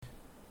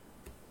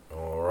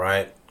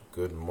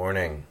Good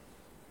morning.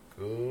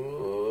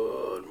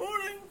 Good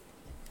morning.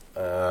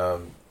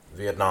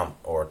 Vietnam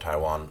or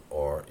Taiwan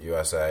or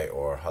USA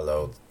or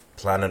hello,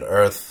 planet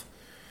Earth.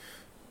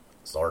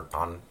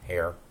 Zortan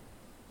here.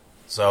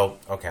 So,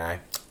 okay.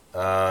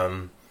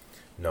 No,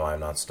 I'm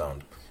not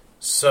stoned.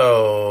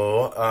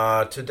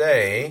 So,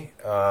 today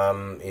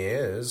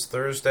is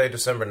Thursday,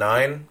 December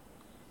 9,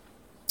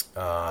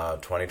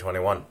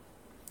 2021.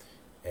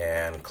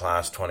 And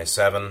class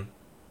 27,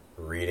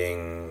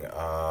 reading,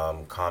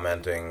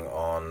 commenting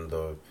on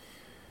the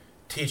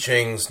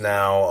teachings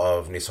now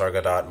of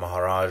Nisargadatta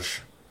Maharaj,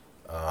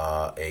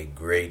 a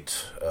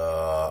great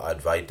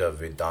Advaita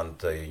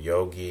Vedanta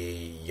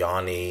yogi,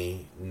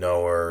 Jnani,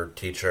 knower,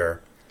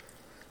 teacher.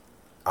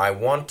 I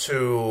want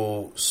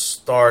to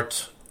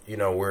start,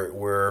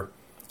 we're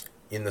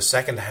in the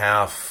second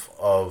half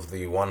of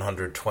the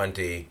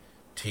 120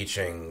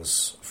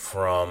 teachings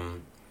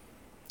from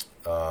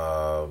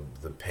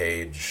the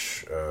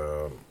page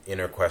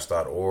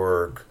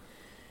innerquest.org,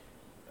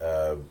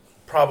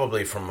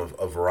 probably from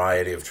a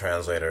variety of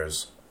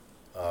translators,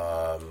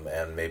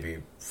 and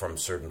maybe from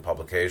certain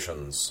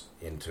publications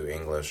into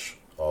English,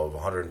 of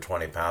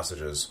 120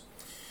 passages.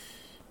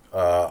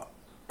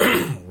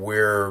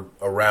 We're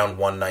around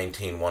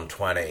 119,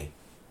 120,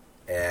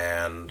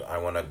 and I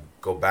want to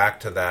go back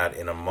to that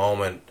in a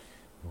moment,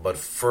 but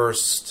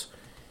first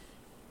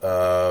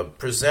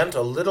present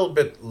a little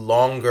bit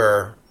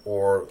longer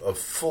or a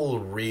full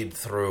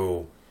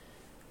read-through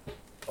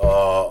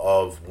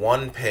of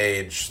one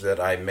page that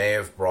I may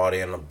have brought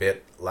in a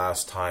bit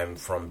last time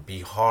from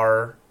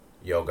Bihar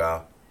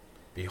Yoga.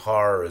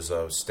 Bihar is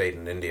a state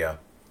in India.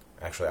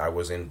 Actually, I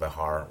was in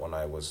Bihar when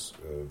I was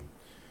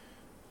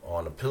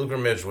on a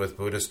pilgrimage with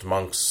Buddhist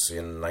monks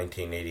in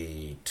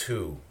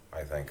 1982,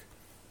 I think.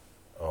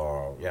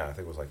 I think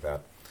it was like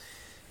that.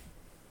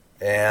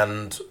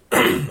 And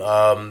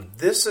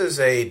this is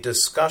a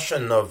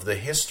discussion of the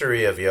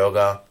history of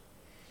yoga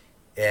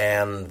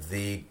and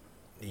the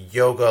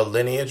yoga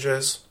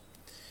lineages,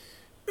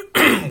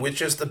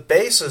 which is the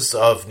basis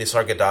of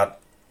Nisargadatta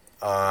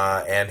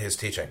and his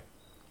teaching.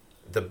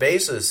 The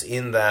basis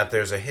in that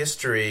there's a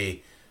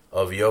history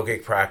of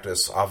yogic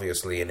practice,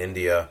 obviously in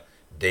India,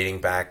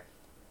 dating back,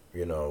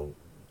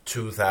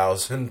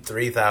 2,000,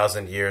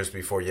 3,000 years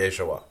before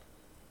Yeshua.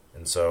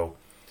 And so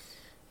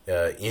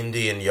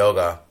Indian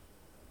yoga,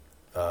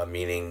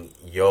 meaning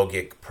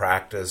yogic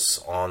practice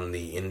on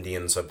the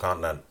Indian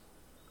subcontinent,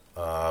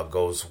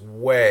 goes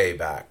way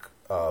back,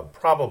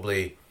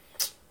 probably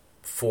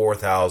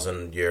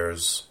 4,000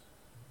 years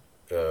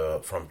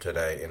from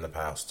today in the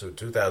past, to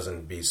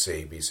 2000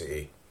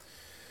 BCE.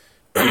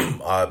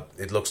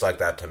 It looks like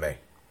that to me.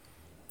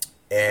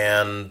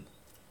 And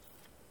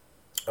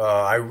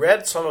I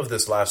read some of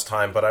this last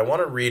time, but I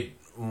want to read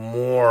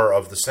more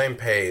of the same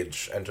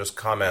page and just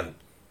comment,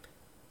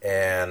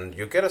 and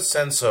you get a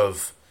sense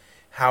of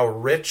how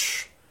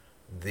rich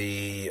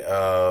the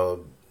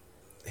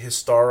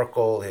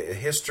historical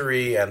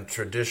history and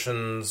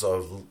traditions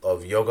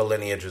of yoga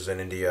lineages in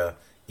India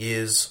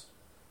is,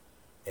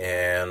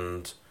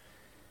 and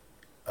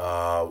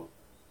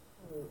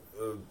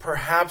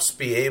perhaps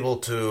be able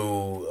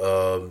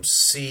to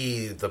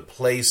see the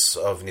place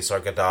of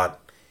Nisargadatta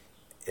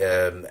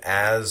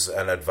as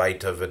an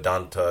Advaita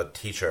Vedanta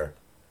teacher,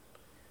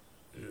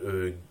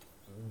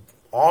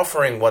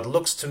 offering what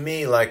looks to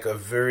me like a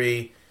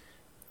very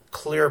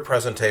clear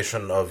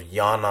presentation of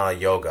Jnana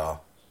Yoga.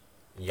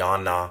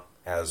 Jnana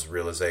as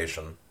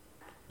realization,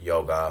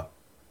 yoga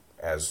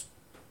as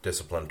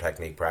discipline,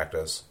 technique,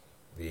 practice.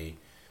 The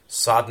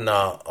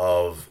sadhana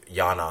of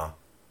jnana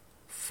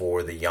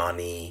for the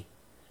jnani,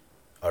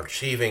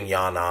 achieving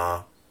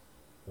jnana,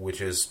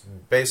 which is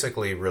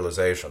basically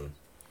realization.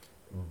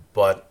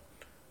 But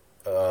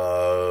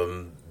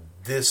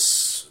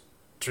this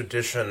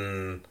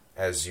tradition,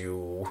 as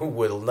you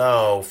will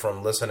know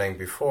from listening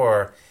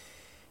before,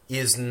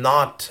 is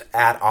not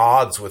at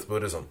odds with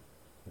Buddhism,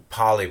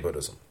 Pali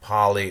Buddhism,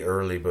 Pali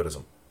early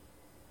Buddhism.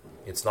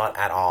 It's not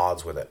at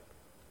odds with it.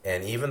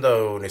 And even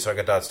though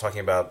Nisargadatta is talking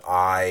about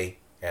I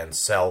and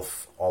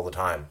self all the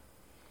time,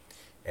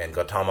 and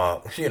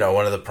Gautama,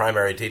 one of the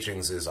primary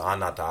teachings is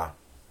anatta,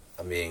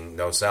 meaning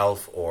no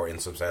self or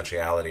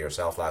insubstantiality or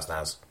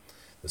selflessness,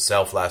 the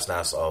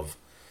selflessness of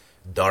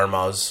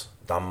dharmas,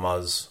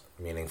 dhammas,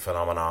 meaning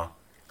phenomena,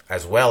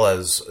 as well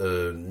as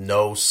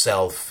no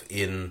self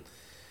in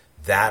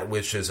that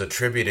which is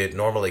attributed,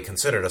 normally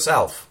considered a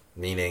self,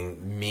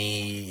 meaning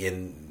me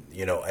in,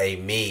 a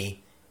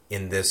me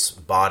in this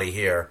body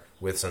here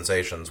with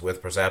sensations,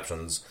 with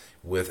perceptions,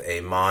 with a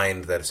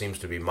mind that seems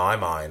to be my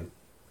mind,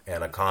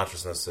 and a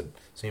consciousness that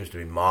seems to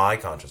be my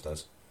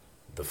consciousness.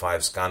 The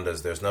five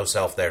skandhas, there's no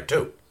self there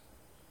too.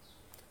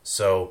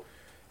 So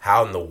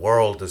how in the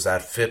world does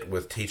that fit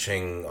with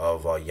teaching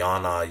of a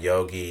jnana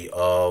yogi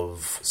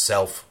of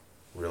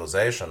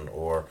self-realization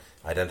or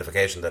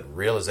identification, that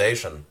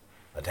realization,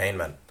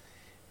 attainment,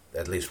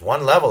 at least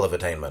one level of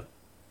attainment,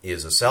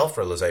 is a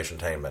self-realization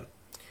attainment,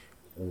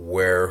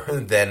 where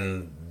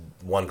then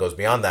one goes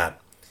beyond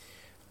that.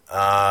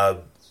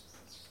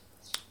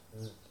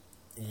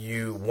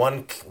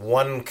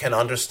 one can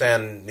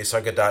understand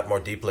Nisargadatta more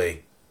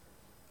deeply.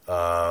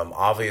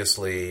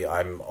 Obviously,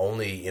 I'm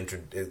only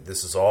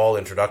this is all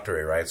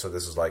introductory, right? So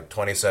this is like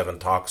 27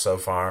 talks so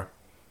far,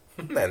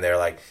 and there are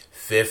like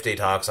 50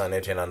 talks on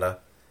Nityananda,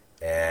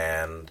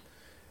 and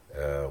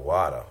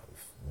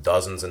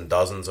dozens and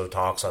dozens of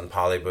talks on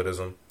Pali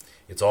Buddhism.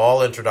 It's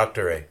all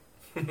introductory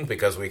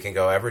because we can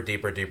go ever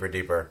deeper, deeper,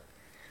 deeper,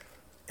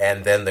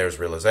 and then there's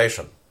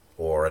realization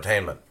or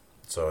attainment.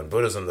 So in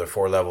Buddhism, there are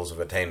 4 levels of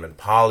attainment.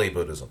 Pali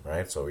Buddhism,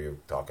 right? So you're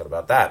talking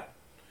about that.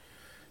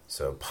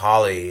 So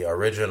Pali,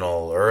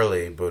 original,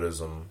 early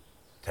Buddhism,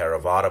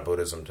 Theravada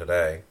Buddhism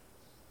today,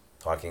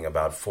 talking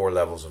about 4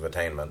 levels of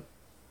attainment.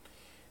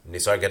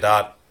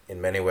 Nisargadatta, in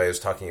many ways,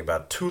 talking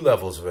about 2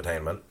 levels of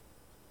attainment,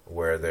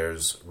 where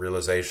there's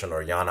realization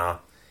or jnana,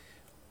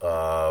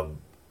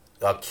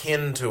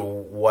 akin to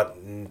what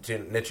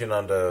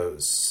Nityananda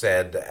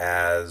said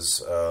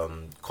as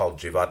called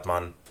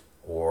Jivatman,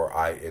 or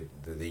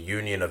the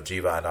union of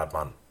Jiva and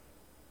Atman.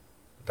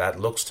 That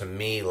looks to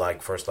me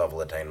like first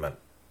level attainment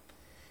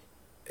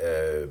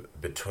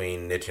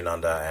between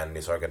Nityananda and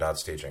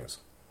Nisargadatta's teachings.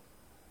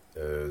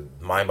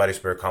 Mind, body,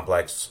 spirit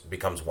complex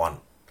becomes one.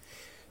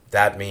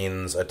 That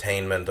means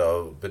attainment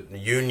of the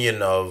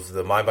union of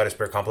the mind, body,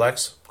 spirit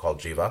complex, called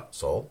Jiva,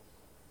 soul,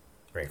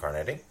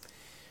 reincarnating,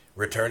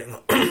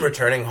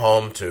 returning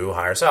home to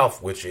higher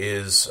self, which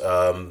is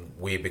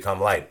we become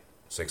light,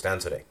 6th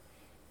density,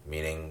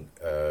 meaning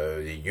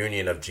the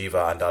union of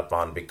Jiva and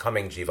Atman,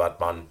 becoming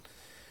Jivatman,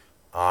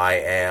 I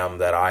am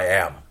that I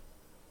am,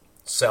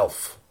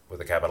 self with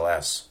a capital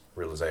S,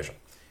 realization.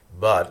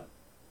 But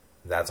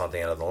that's not the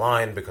end of the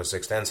line, because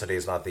 6th density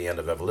is not the end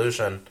of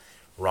evolution.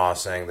 Ra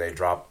saying they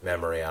drop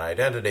memory and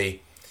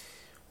identity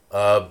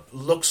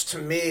looks to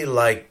me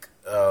like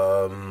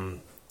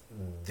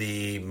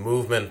the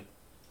movement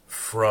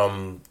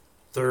from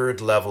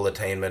 3rd level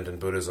attainment in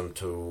Buddhism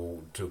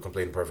to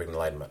complete and perfect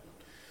enlightenment.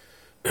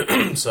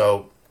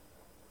 So,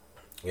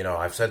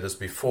 I've said this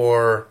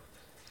before.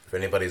 If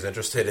anybody's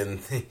interested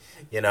in,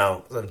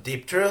 some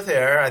deep truth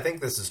here, I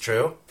think this is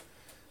true.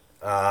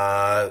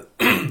 The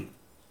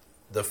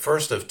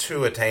first of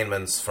 2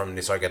 attainments from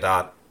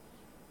Nisargadatta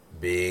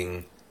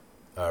being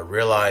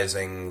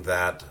realizing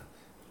that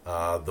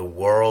the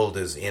world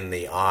is in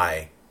the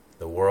eye.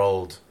 The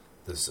world,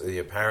 the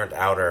apparent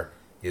outer,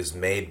 is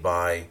made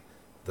by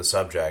the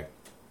subject.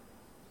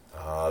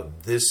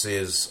 This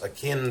is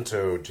akin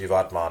to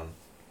Jivatman.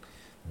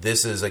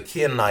 This is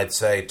akin, I'd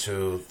say,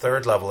 to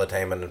 3rd level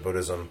attainment in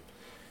Buddhism,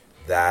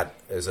 that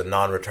is a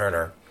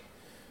non-returner.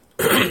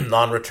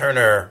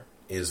 Non-returner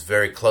is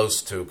very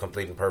close to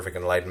complete and perfect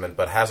enlightenment,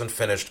 but hasn't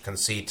finished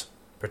conceit,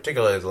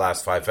 particularly the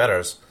last 5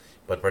 fetters,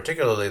 but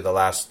particularly the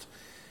 8th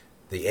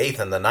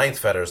and the 9th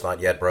fetters not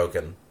yet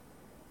broken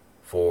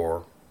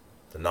for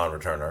the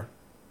non-returner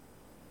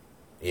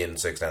in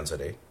 6th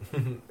density,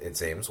 it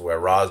seems, where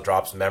Ra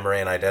drops memory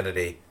and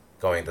identity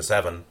going to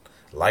 7.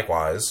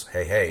 Likewise,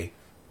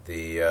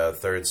 the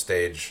 3rd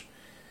stage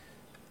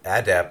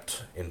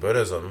adept in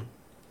Buddhism,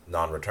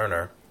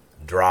 non-returner,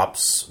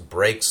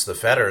 breaks the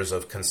fetters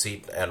of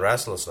conceit and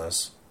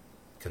restlessness.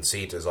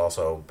 Conceit is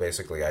also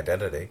basically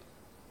identity.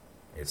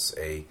 It's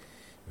a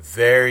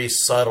very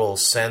subtle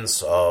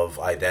sense of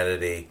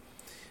identity,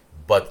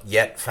 but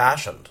yet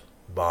fashioned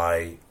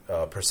by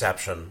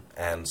perception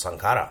and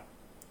sankhara.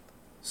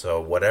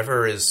 So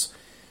whatever is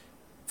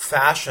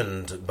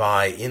fashioned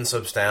by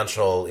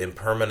insubstantial,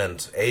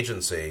 impermanent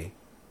agency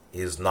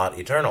is not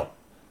eternal,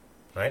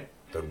 right?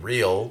 The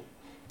real,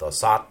 the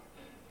sat,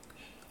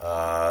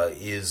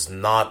 is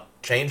not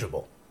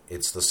changeable.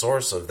 It's the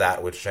source of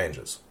that which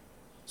changes.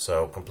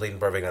 So complete and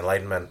perfect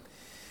enlightenment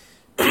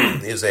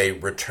is a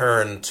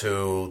return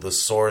to the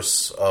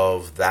source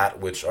of that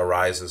which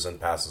arises and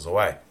passes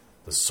away,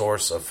 the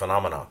source of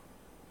phenomena,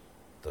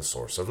 the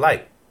source of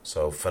light.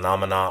 So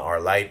phenomena are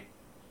light,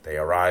 they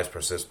arise,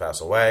 persist,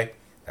 pass away.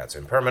 That's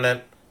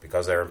impermanent.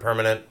 Because they're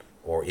impermanent,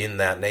 or in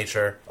that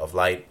nature of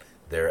light,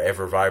 they're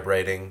ever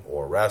vibrating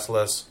or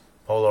restless,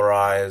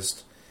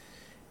 polarized,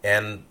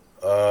 and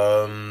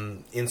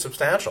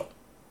insubstantial.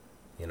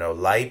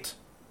 Light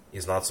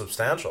is not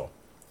substantial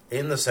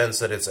in the sense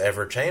that it's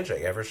ever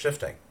changing, ever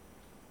shifting.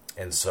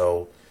 And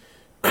so,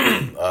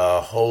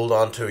 hold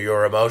on to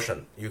your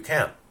emotion. You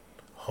can't.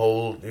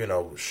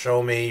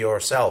 Show me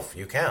yourself.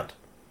 You can't.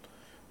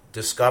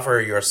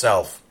 Discover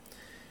yourself.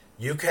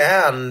 You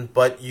can,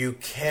 but you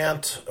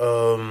can't.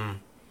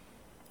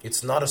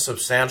 It's not a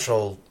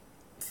substantial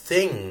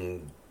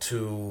thing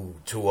to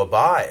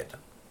abide.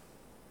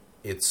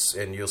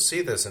 And you'll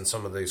see this in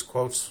some of these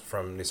quotes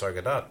from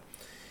Nisargadatta.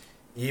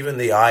 Even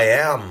the I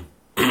am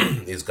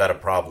is got a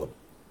problem.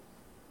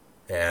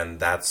 And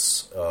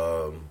that's,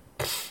 the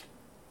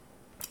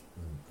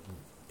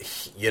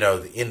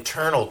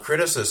internal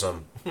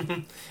criticism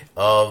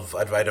of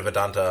Advaita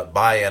Vedanta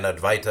by an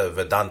Advaita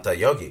Vedanta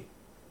yogi.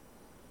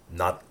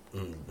 Not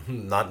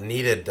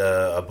needed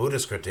a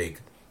Buddhist critique.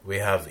 We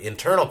have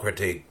internal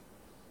critique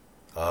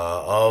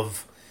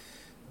of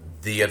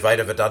the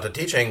Advaita Vedanta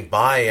teaching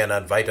by an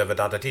Advaita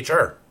Vedanta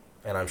teacher.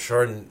 and I'm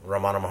sure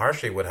Ramana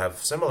Maharshi would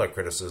have similar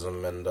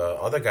criticism, and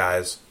other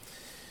guys,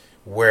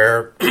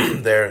 where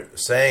they're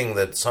saying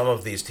that some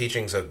of these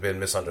teachings have been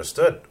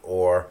misunderstood,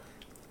 or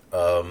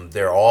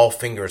they're all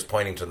fingers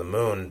pointing to the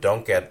moon.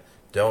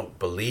 Don't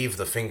believe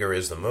the finger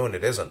is the moon.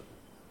 It isn't.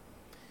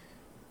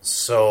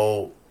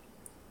 So,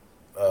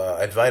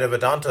 Advaita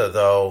Vedanta,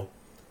 though,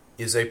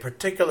 is a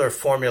particular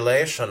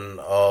formulation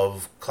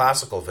of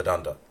classical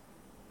Vedanta.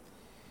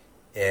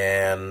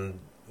 And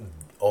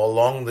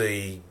along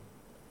the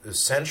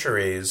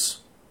centuries,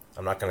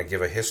 I'm not going to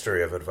give a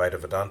history of Advaita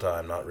Vedanta.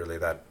 I'm not really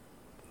that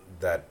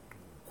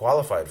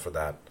qualified for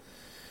that.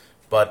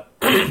 But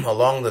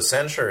along the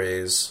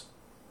centuries,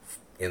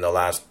 in the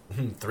last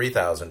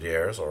 3,000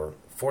 years or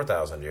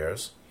 4,000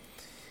 years,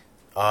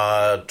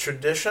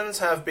 traditions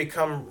have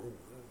become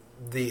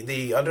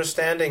the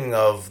understanding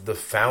of the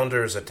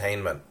founder's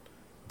attainment,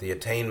 the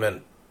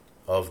attainment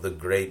of the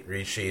great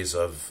rishis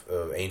of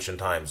ancient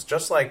times,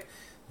 just like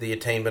the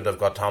attainment of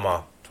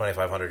Gautama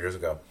 2,500 years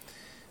ago.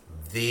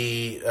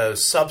 The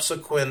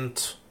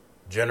subsequent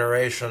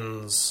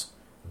generations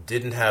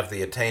didn't have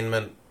the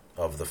attainment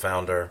of the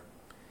founder.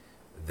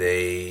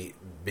 They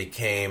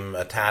became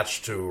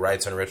attached to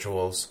rites and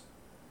rituals.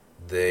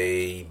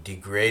 They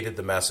degraded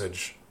the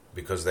message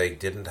because they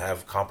didn't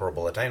have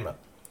comparable attainment.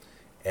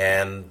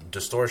 And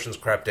distortions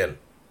crept in.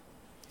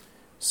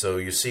 So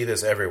you see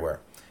this everywhere.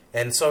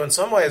 And so in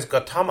some ways,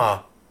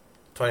 Gautama,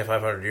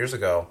 2,500 years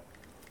ago,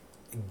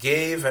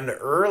 gave an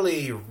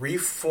early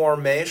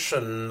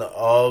reformation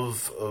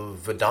of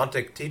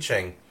Vedantic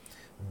teaching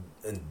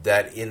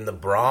that in the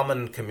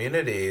Brahmin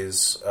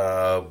communities,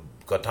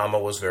 Gautama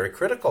was very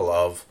critical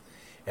of,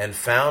 and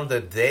found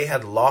that they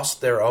had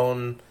lost their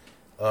own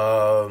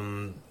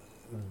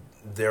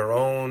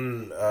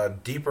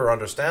deeper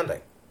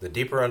understanding. The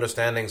deeper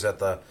understandings at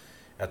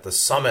the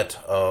summit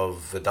of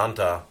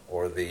Vedanta,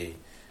 or the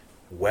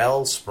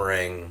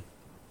wellspring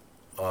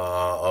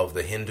of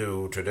the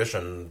Hindu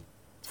tradition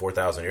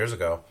 4,000 years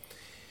ago,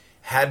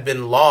 had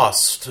been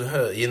lost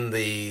in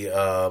the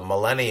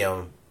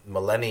millennium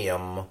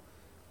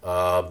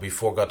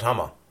before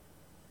Gautama,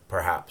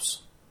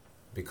 perhaps,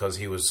 because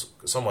he was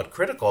somewhat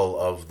critical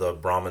of the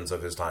Brahmins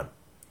of his time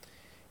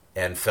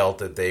and felt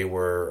that they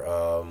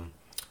were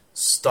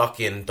stuck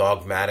in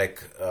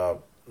dogmatic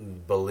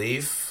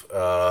belief,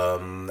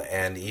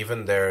 and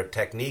even their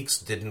techniques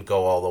didn't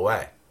go all the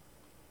way.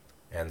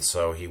 And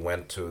so he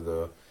went to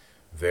the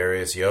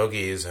various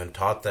yogis and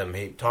taught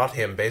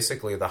him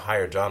basically the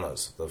higher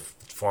jhanas, the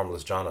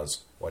formless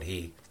jhanas, what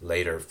he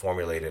later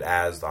formulated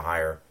as the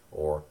higher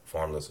or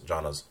formless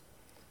jhanas,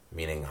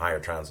 meaning higher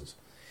trances,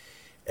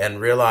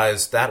 and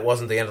realized that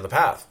wasn't the end of the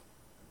path.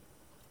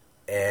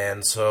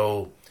 And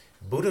so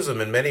Buddhism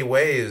in many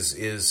ways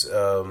is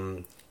a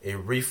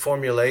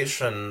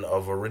reformulation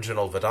of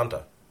original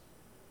Vedanta.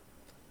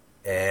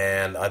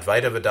 And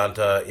Advaita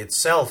Vedanta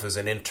itself is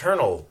an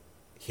internal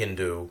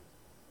Hindu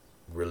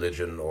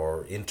religion,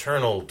 or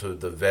internal to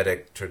the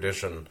Vedic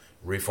tradition,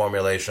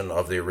 reformulation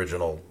of the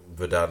original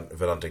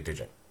Vedantic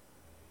teaching.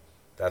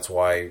 That's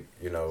why,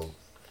 Yoga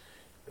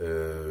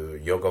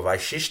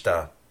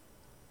Vaishishta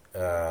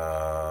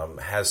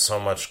has so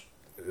much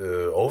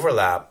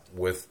overlap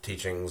with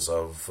teachings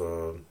of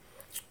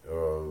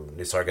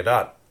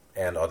Nisargadatta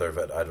and other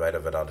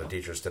Advaita Vedanta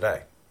teachers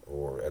today,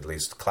 or at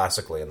least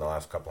classically in the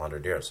last couple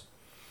hundred years.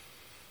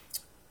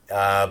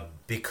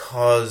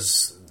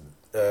 Because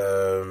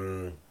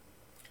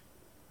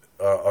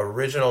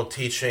original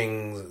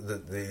teaching,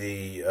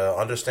 the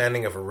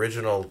understanding of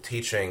original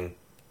teaching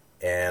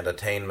and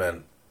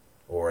attainment,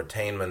 or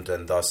attainment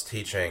and thus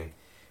teaching,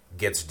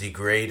 gets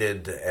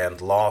degraded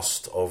and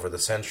lost over the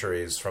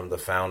centuries from the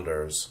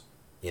founders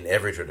in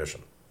every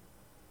tradition.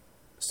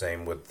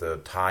 Same with the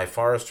Thai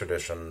forest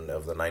tradition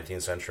of the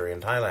 19th century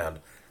in Thailand,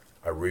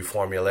 a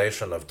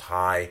reformulation of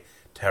Thai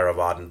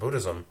Theravadan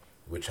Buddhism,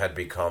 which had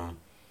become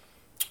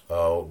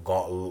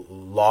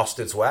lost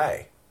its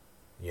way,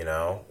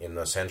 in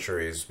the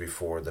centuries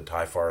before the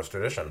Thai forest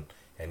tradition,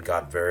 and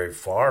got very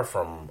far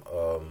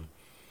from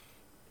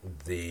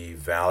the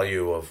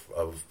value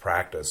of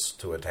practice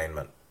to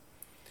attainment.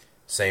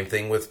 Same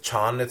thing with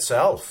Chan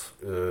itself.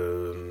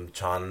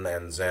 Chan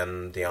and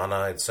Zen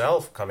Dhyana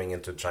itself coming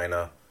into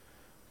China,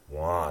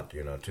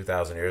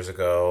 2,000 years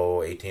ago,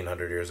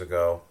 1,800 years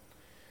ago.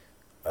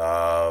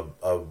 A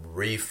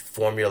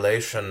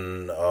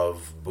reformulation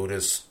of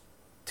Buddhist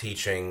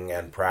teaching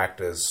and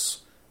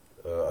practice,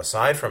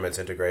 aside from its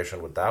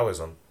integration with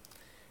Taoism,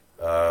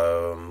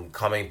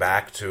 coming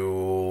back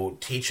to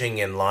teaching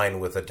in line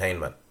with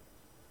attainment.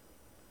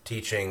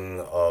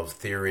 Teaching of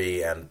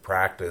theory and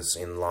practice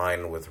in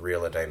line with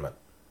real attainment.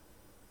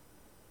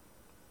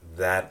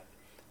 That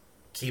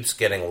keeps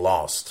getting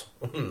lost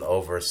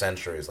over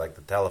centuries, like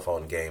the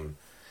telephone game.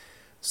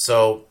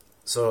 So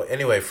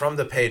anyway, from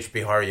the page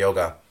Bihar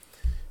Yoga,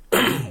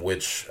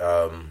 which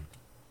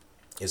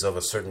is of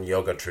a certain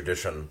yoga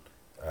tradition,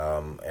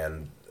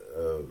 and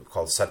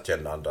called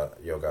Satyananda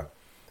Yoga.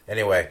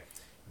 Anyway,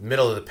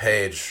 middle of the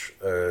page,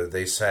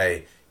 they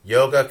say,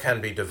 yoga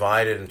can be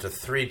divided into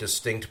three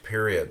distinct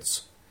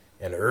periods.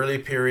 An early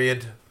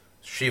period,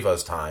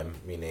 Shiva's time,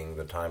 meaning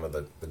the time of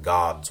the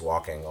gods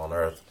walking on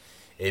earth.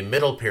 A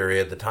middle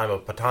period, the time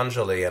of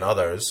Patanjali and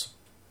others.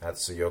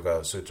 That's the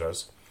Yoga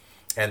Sutras.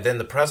 And then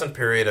the present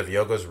period of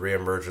yoga's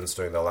reemergence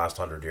during the last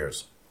 100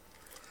 years.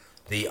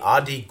 The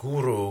Adi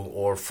Guru,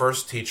 or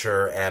first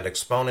teacher and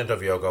exponent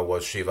of yoga,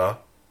 was Shiva,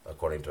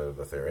 according to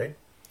the theory.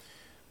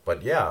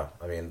 But yeah,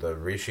 I mean, the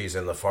rishis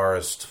in the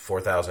forest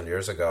 4,000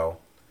 years ago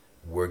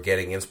were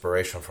getting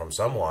inspiration from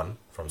someone,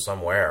 from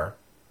somewhere,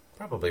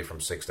 probably from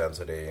 6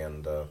 density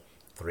and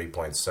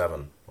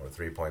 3.7 or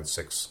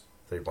 3.6,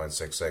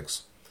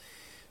 3.66.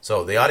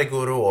 So the Adi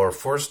Guru, or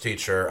first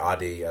teacher,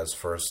 Adi as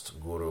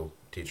first guru,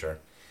 teacher,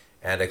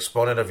 and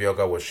exponent of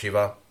yoga was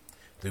Shiva.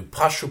 The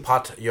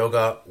Pashupat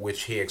Yoga,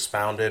 which he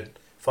expounded,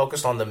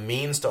 focused on the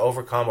means to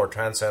overcome or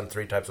transcend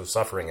 3 types of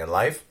suffering in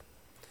life: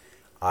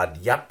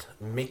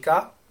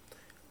 Adhyatmika,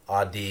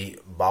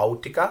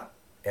 Adibhautika,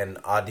 and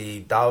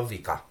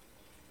Adidavika.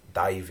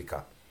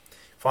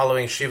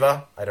 Following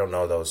Shiva, I don't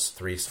know those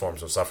 3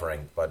 forms of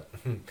suffering, but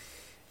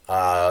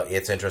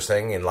it's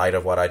interesting in light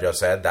of what I just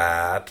said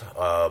that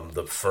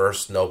the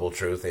first noble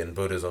truth in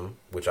Buddhism,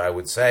 which I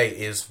would say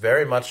is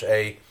very much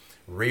a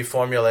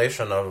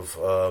reformulation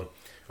of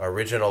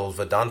original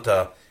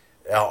Vedanta,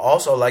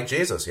 also like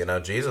Jesus. You know,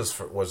 Jesus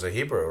was a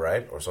Hebrew,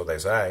 right? Or so they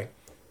say.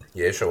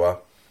 Yeshua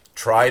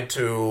tried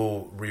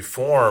to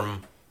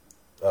reform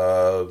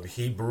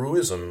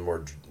Hebrewism,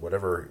 or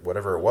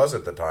whatever it was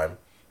at the time.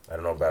 I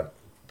don't know about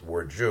the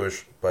word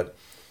Jewish, but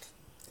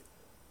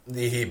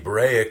the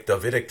Hebraic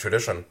Davidic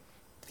tradition,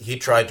 he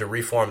tried to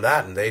reform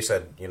that, and they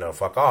said,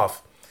 fuck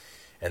off.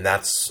 And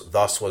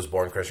thus was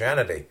born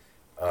Christianity.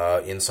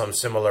 In some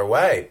similar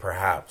way,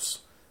 perhaps.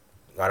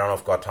 I don't know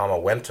if Gautama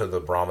went to the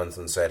Brahmins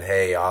and said,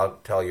 hey, I'll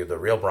tell you the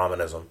real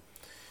Brahmanism.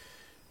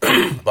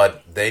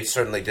 But they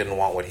certainly didn't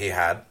want what he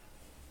had.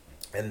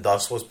 And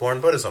thus was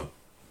born Buddhism.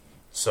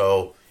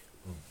 So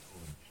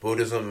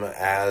Buddhism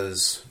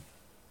as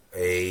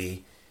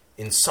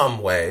in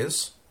some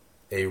ways,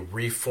 a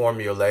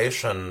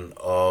reformulation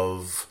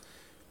of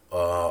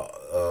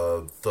the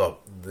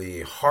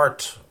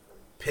heart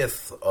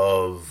pith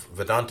of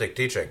Vedantic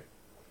teaching.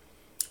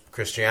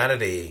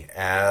 Christianity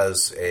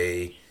as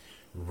a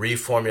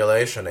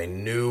reformulation, a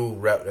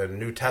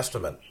new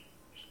testament,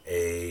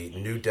 a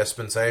new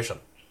dispensation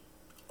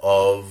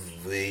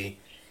of the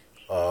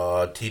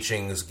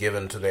teachings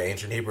given to the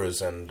ancient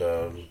Hebrews and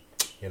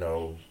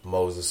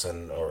Moses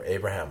or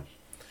Abraham.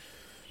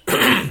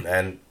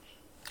 And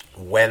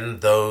when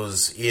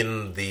those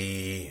in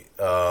the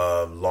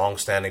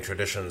long-standing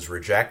traditions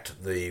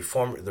reject the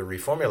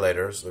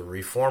reformulators, the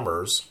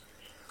reformers,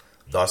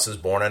 thus is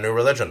born a new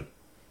religion.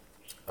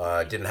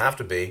 It didn't have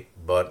to be,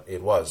 but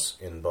it was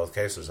in both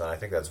cases, and I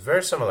think that's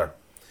very similar.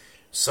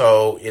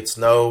 So it's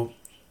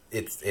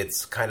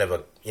kind of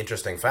an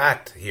interesting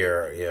fact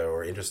here,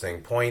 or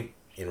interesting point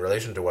in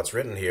relation to what's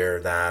written here,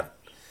 that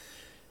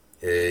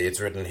it's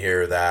written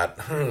here that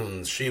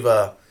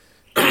Shiva,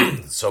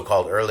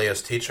 so-called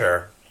earliest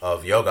teacher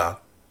of yoga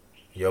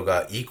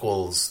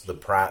equals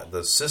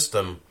the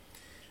system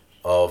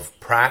of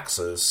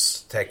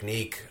praxis,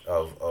 technique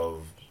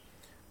of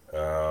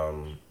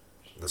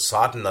the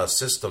sadhana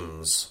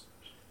systems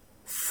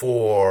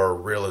for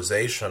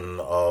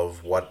realization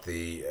of what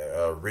the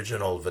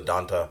original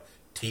Vedanta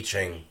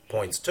teaching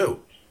points to.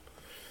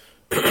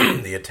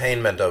 The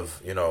attainment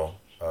of,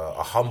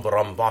 aham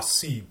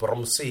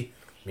brahmasi,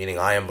 meaning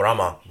I am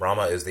Brahma.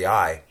 Brahma is the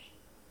I.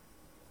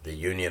 The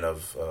union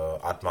of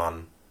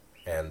Atman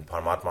and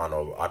Paramatman,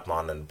 or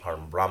Atman and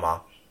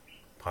Param-Brahma.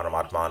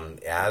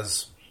 Paramatman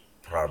as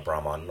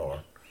Brahman,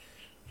 or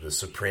the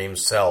Supreme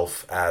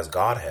Self as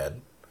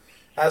Godhead,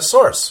 as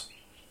source.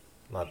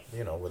 Not,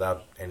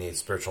 without any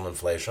spiritual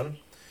inflation.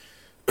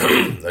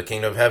 The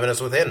kingdom of heaven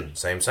is within.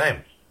 Same,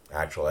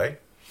 actually.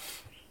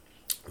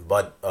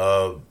 But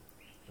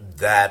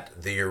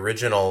that the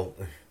original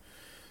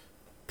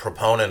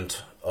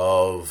proponent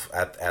of,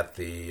 at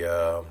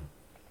the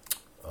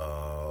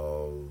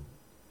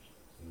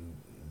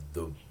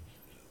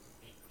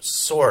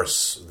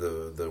source,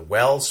 the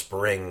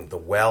wellspring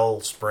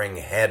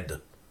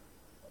head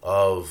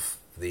of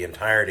the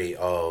entirety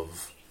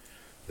of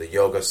the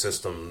yoga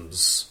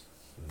systems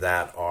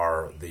that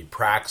are the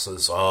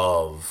praxis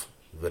of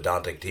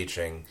Vedantic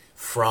teaching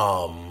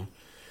from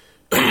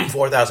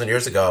 4,000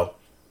 years ago,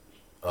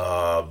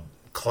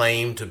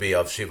 claimed to be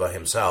of Shiva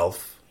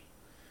himself,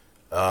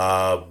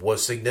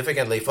 was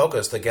significantly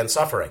focused against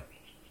suffering.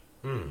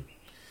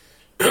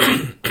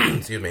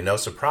 Excuse me. No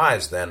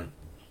surprise, then,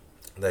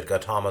 that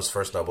Gautama's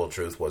first noble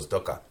truth was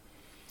dukkha,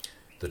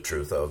 the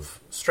truth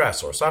of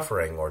stress or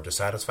suffering or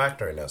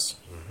dissatisfactoriness.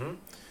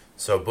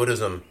 So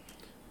Buddhism,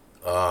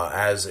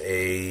 as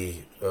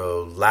a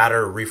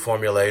latter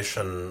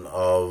reformulation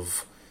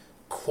of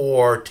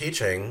core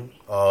teaching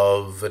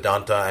of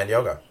Vedanta and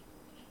yoga.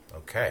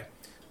 Okay.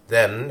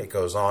 Then it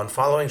goes on.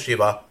 Following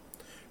Shiva,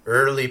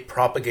 early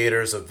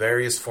propagators of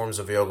various forms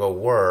of yoga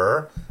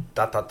were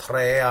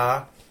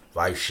Dattatreya,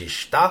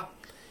 Vaishishta,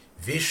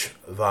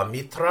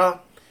 Vishvamitra,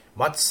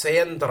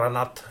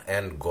 Matsyendranath,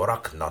 and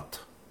Goraknath.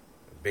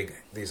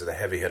 These are the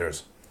heavy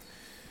hitters.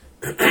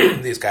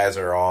 These guys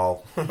are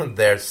all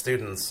their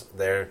students.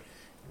 Their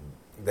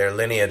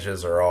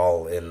lineages are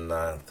all in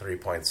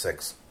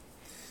 3.6,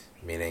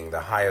 meaning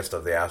the highest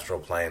of the astral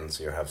planes.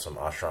 You have some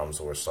ashrams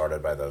that were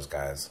started by those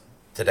guys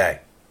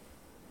today,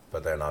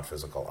 but they're not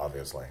physical.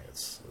 Obviously,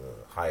 it's the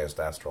highest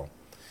astral.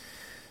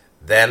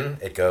 Then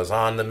it goes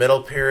on. The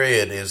middle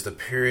period is the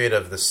period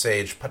of the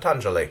sage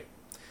Patanjali,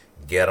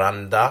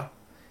 Geranda,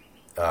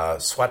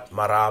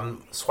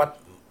 Swatmarama,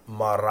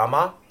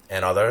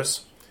 and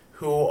others,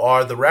 who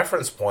are the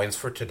reference points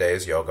for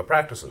today's yoga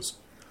practices.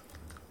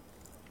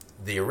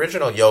 The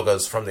original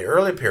yogas from the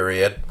early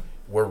period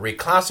were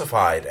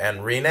reclassified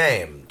and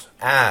renamed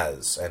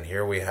as, and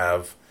here we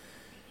have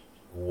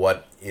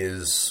what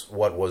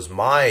was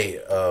my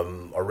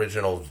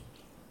original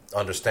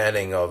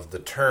understanding of the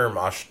term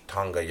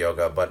Ashtanga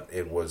Yoga, but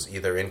it was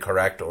either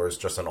incorrect or is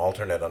just an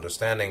alternate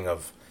understanding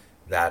of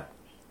that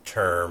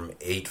term,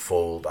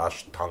 eightfold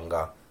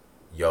Ashtanga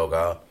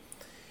Yoga.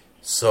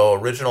 So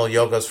original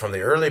yogas from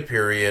the early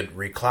period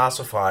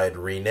reclassified,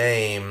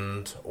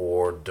 renamed,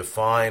 or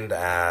defined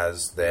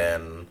as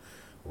then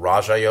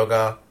Raja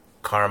Yoga,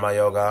 Karma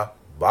Yoga,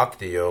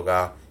 Bhakti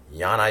Yoga,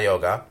 Jnana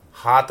Yoga,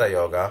 Hatha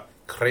Yoga,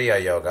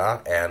 Kriya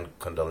Yoga, and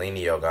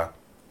Kundalini Yoga.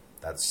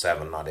 That's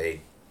 7, not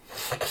 8.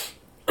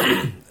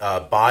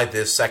 By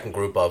this second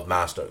group of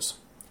masters.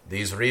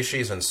 These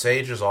rishis and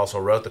sages also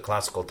wrote the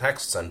classical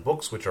texts and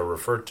books which are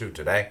referred to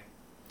today.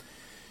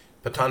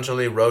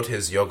 Patanjali wrote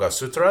his Yoga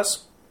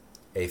Sutras,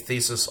 a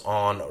thesis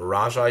on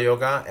Raja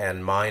Yoga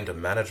and mind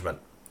management.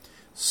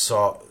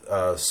 So,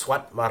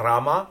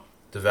 Swatmarama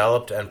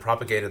developed and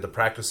propagated the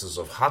practices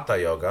of Hatha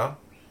Yoga,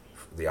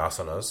 the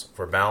asanas,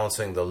 for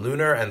balancing the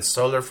lunar and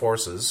solar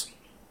forces,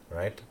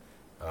 right,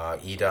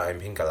 Ida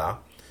and Pingala,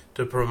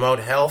 to promote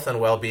health and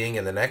well-being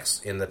in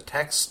the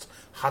text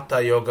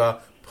Hatha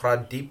Yoga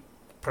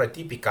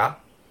Pradipika.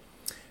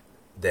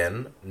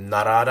 Then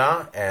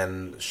Narada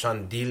and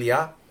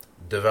Shandilya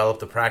developed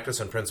the practice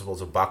and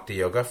principles of Bhakti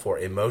Yoga for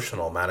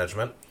emotional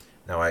management.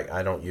 Now,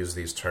 I don't use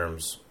these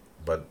terms,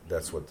 but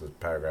that's what the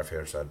paragraph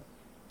here said.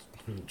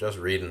 Just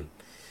reading.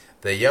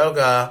 The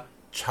Yoga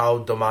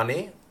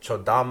Chaudamani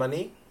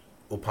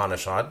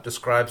Upanishad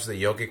describes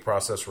the yogic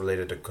process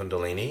related to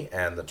Kundalini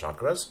and the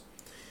chakras.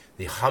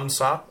 The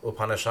Hamsa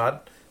Upanishad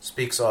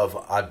speaks of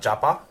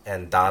Ajapa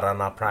and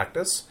Dharana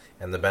practice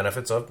and the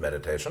benefits of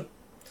meditation.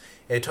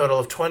 A total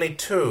of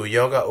 22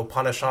 Yoga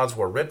Upanishads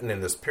were written in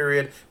this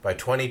period by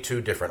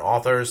 22 different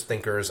authors,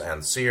 thinkers,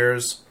 and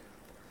seers.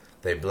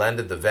 They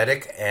blended the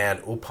Vedic and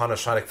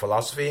Upanishadic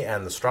philosophy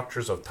and the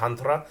structures of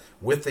Tantra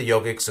with the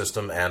yogic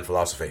system and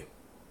philosophy.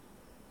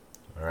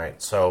 All right,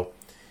 so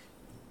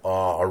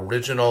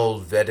original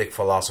Vedic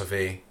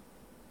philosophy,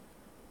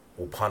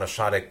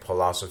 Upanishadic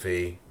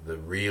philosophy, the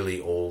really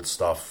old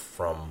stuff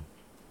from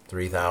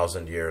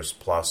 3,000 years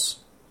plus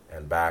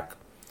and back,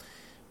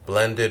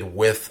 blended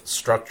with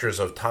structures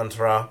of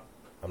Tantra,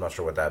 I'm not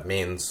sure what that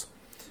means,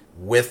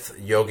 with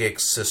yogic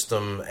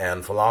system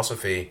and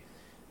philosophy.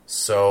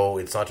 So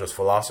it's not just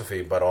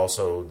philosophy, but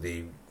also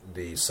the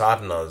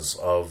sadhanas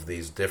of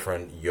these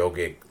different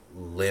yogic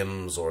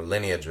limbs or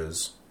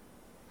lineages,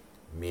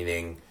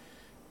 meaning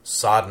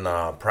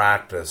sadhana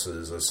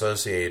practices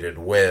associated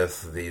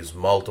with these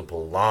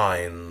multiple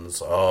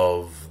lines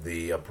of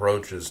the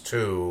approaches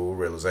to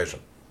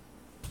realization.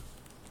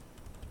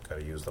 Got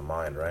to use the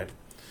mind, right?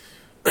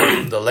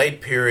 The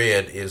late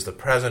period is the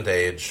present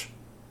age,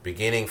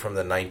 beginning from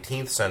the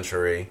 19th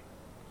century,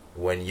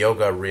 when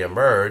yoga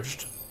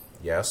reemerged.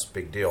 Yes,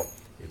 big deal.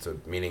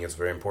 Meaning it's a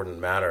very important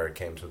matter. It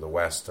came to the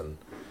West and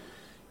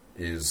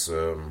is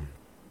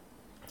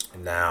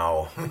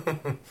now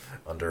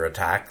under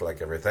attack,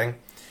 like everything.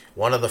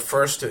 One of the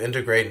first to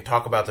integrate and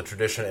talk about the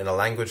tradition in a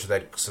language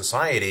that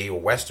society,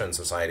 Western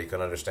society, could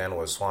understand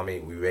was Swami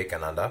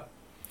Vivekananda.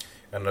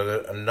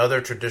 Another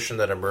tradition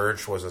that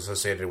emerged was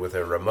associated with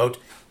a remote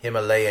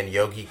Himalayan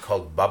yogi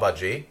called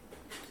Babaji.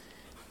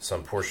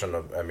 Some portion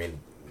of,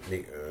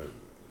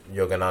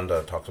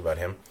 Yogananda talks about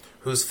him,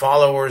 whose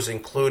followers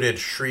included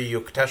Sri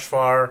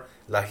Yukteswar,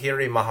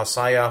 Lahiri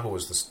Mahasaya, who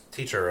was the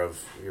teacher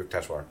of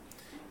Yukteswar,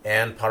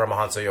 and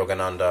Paramahansa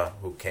Yogananda,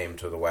 who came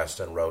to the West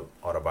and wrote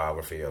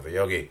Autobiography of a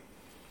Yogi.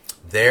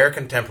 Their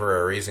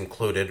contemporaries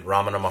included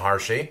Ramana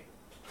Maharshi,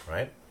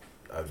 right,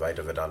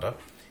 Advaita Vedanta,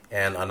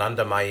 and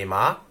Anandamayi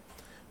Ma,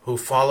 who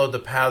followed the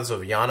paths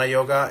of Jnana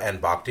Yoga and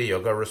Bhakti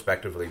Yoga,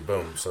 respectively.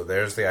 Boom. So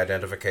there's the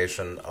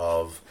identification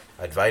of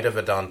Advaita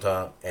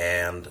Vedanta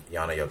and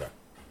Jnana Yoga.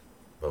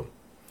 Boom.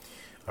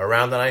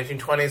 Around the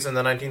 1920s and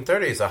the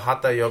 1930s, a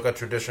Hatha Yoga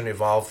tradition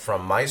evolved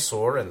from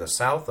Mysore in the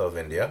south of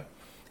India,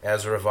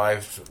 as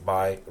revived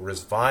by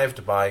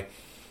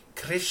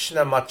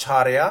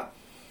Krishnamacharya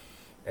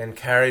and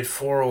carried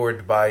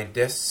forward by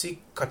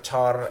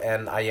Desikachar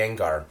and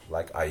Iyengar,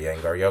 like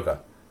Iyengar Yoga,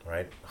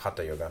 right?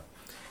 Hatha Yoga.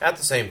 At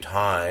the same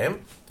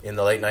time, in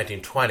the late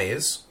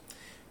 1920s,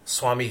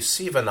 Swami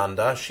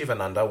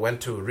Shivananda went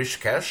to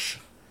Rishikesh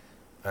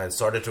and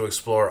started to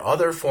explore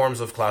other forms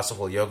of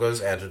classical yogas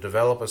and to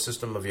develop a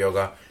system of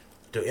yoga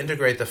to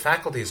integrate the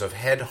faculties of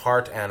head,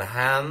 heart, and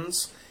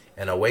hands,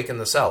 and awaken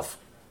the self.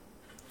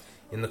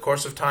 In the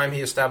course of time,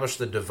 he established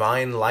the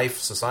Divine Life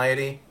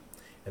Society,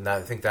 and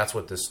I think that's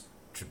what this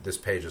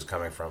page is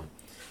coming from.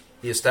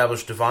 He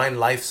established Divine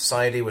Life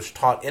Society, which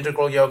taught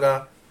integral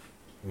yoga,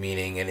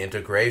 meaning an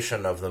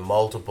integration of the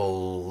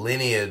multiple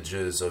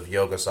lineages of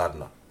yoga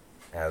sadhana,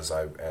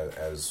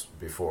 as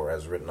before,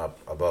 as written up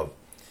above.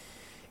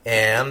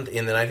 And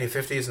in the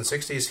 1950s and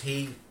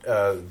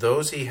 60s,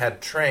 those he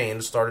had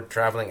trained started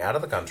traveling out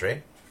of the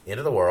country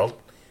into the world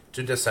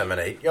to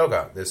disseminate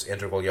yoga, this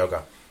integral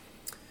yoga.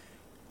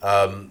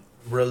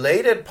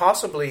 Related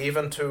possibly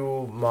even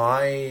to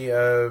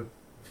my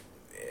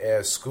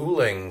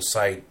schooling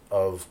site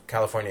of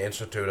California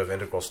Institute of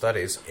Integral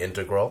Studies,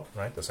 integral,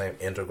 right, the same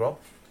integral.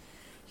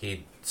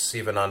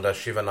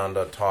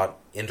 Shivananda taught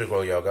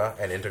integral yoga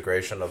and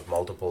integration of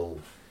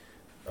multiple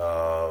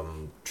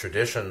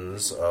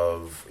traditions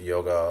of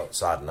yoga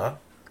sadhana.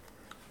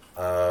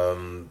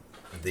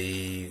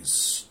 The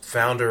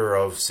founder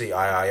of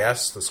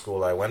CIIS, the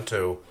school I went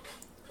to,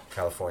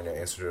 California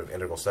Institute of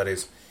Integral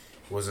Studies,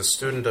 was a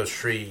student of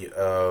Sri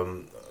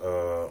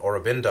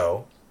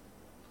Aurobindo,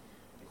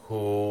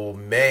 who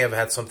may have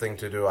had something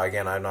to do.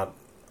 Again, I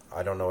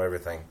don't know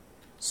everything,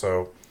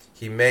 so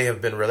he may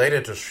have been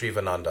related to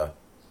Shivananda.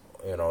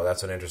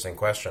 That's an interesting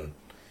question.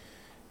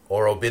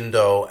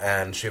 Aurobindo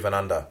and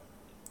Shivananda,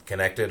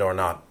 connected or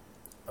not?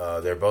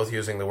 They're both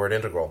using the word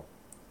integral.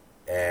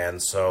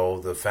 And so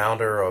the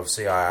founder of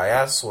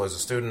CIIS was a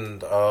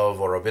student of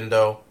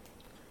Aurobindo,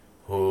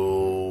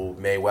 who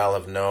may well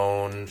have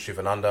known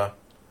Shivananda,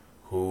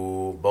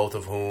 both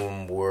of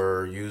whom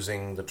were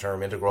using the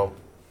term integral,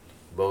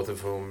 both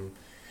of whom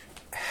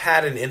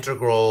had an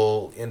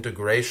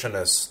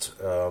integrationist,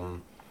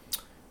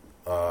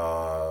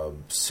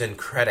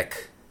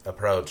 syncretic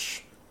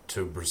approach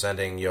to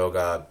presenting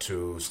yoga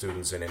to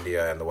students in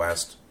India and the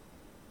West,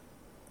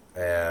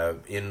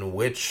 in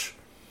which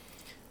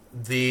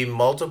the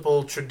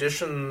multiple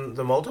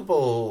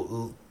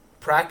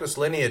practice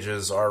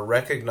lineages are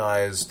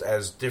recognized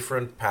as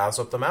different paths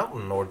up the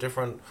mountain, or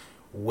different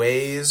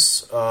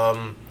ways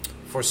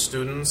for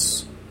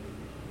students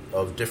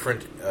of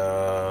different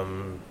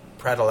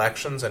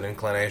predilections and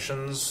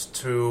inclinations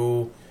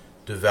to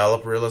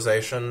develop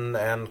realization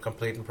and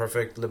complete and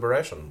perfect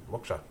liberation,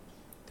 moksha.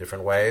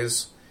 Different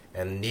ways,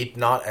 and need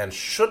not and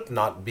should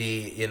not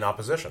be in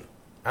opposition.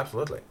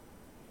 Absolutely.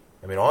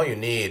 I mean, all you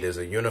need is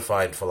a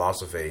unified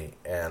philosophy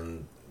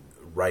and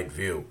right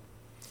view.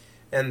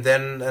 And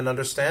then an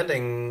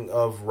understanding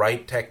of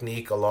right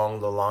technique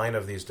along the line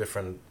of these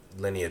different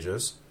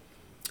lineages.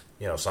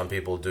 Some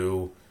people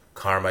do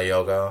karma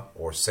yoga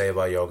or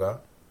seva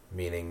yoga,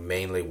 meaning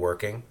mainly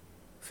working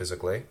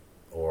physically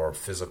or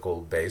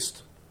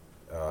physical-based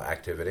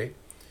activity,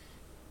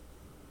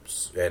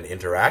 and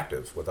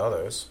interactive with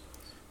others.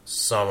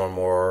 Some are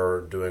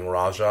more doing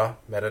Raja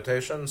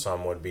meditation.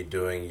 Some would be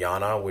doing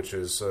Jnana, which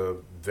is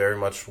very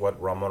much what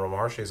Ramana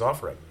Maharshi is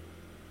offering.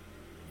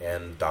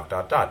 And ...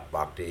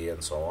 bhakti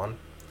and so on.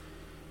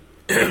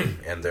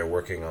 And they're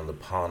working on the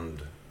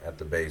pond at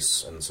the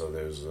base, and so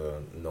there's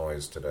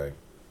noise today.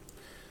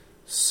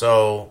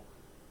 So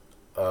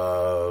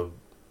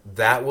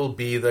that will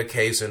be the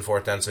case in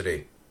fourth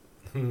density.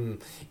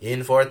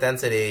 In fourth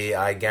density,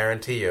 I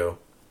guarantee you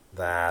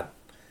that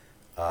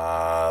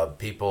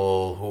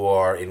people who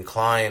are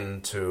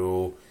inclined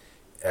to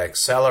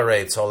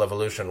accelerate soul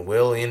evolution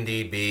will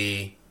indeed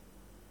be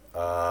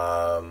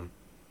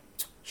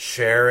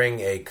sharing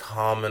a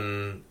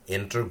common,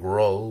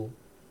 integral,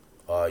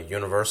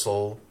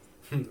 universal,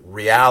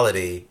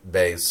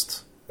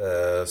 reality-based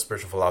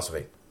spiritual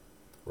philosophy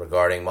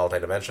regarding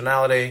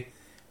multidimensionality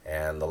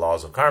and the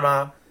laws of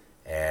karma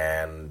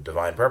and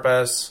divine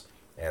purpose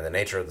and the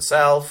nature of the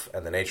self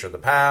and the nature of the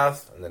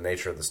path and the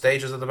nature of the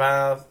stages of the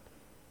path,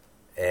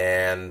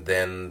 and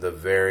then the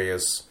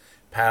various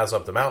paths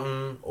up the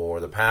mountain, or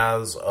the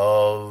paths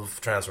of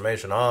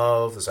transformation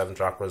of the seven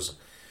chakras,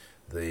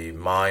 the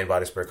mind,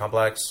 body, spirit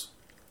complex.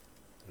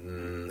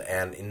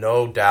 And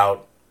no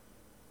doubt,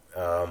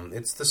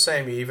 it's the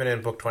same. Even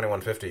in book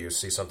 2150, you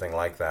see something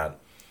like that.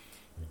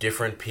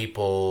 Different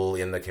people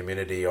in the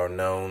community are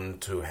known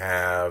to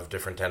have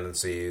different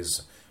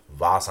tendencies,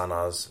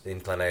 vasanas,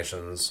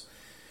 inclinations,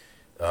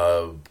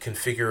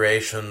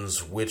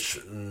 configurations which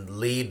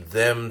lead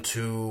them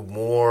to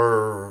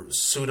more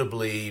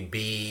suitably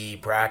be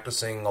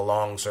practicing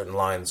along certain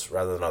lines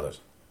rather than others.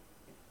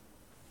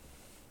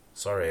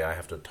 Sorry, I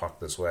have to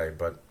talk this way,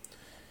 but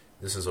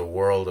this is a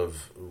world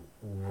of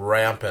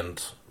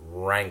rampant,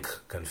 rank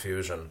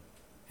confusion,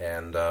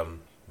 and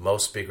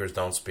most speakers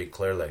don't speak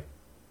clearly.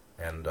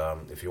 And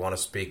if you want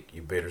to speak,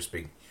 you better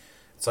speak.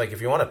 It's like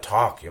if you want to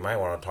talk, you might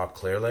want to talk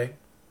clearly.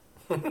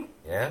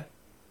 Yeah?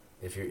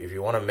 If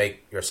you want to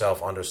make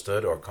yourself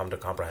understood or come to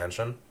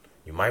comprehension,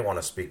 you might want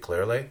to speak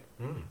clearly.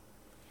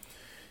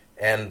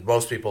 And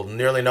most people,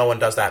 nearly no one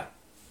does that.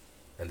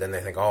 And then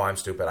they think, oh, I'm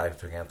stupid, I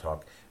can't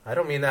talk. I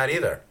don't mean that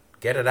either.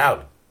 Get it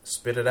out.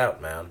 Spit it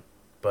out, man.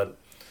 But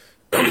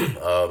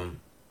I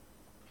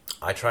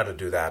try to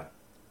do that.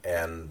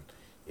 And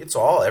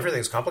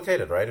everything's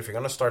complicated, right? If you're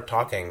going to start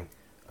talking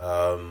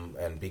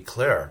and be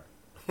clear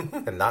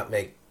and not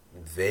make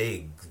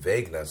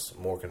vagueness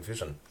more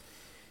confusion,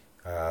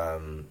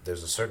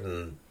 there's a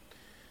certain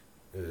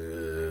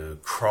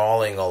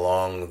crawling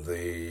along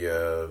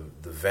the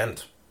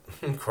vent,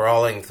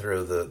 crawling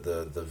through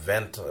the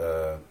vent,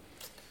 the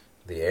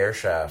air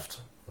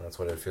shaft. That's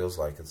what it feels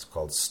like. It's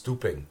called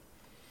stooping.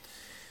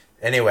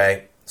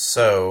 Anyway,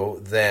 so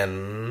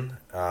then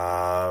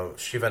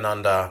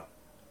Shivananda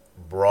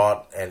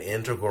brought an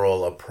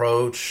integral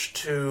approach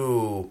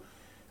to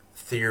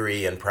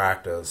theory and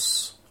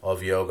practice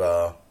of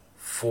yoga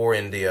for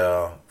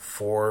India,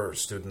 for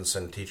students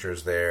and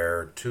teachers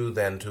there, to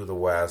the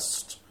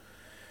West.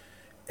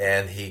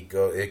 And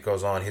it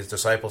goes on. His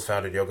disciples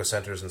founded yoga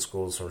centers and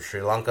schools from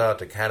Sri Lanka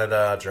to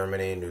Canada,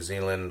 Germany, New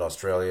Zealand,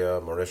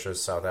 Australia,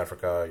 Mauritius, South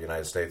Africa,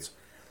 United States.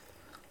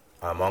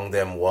 Among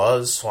them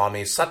was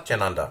Swami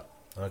Satyananda.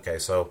 Okay,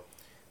 so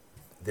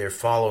they're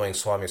following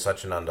Swami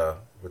Satyananda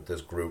with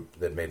this group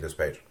that made this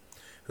page,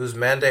 whose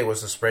mandate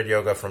was to spread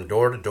yoga from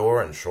door to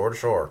door and shore to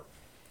shore.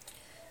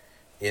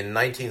 In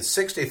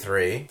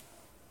 1963,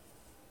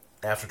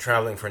 after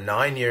traveling for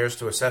 9 years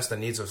to assess the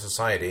needs of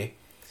society,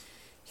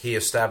 he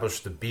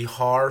established the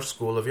Bihar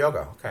School of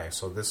Yoga. Okay,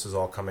 so this is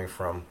all coming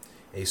from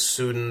a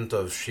student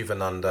of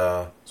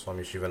Shivananda,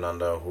 Swami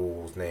Shivananda, who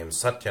was named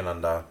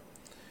Satyananda,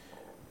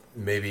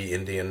 maybe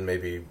Indian,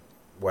 maybe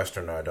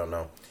Westerner, I don't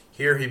know.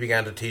 Here he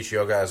began to teach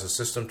yoga as a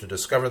system to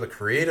discover the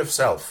creative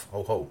self,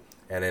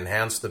 and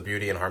enhance the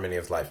beauty and harmony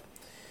of life.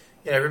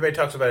 Yeah, everybody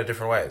talks about it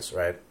different ways,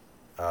 right?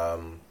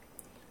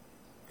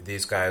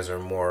 These guys are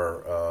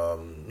more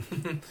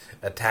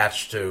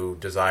attached to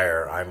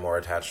desire. I'm more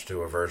attached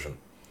to aversion.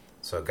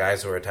 So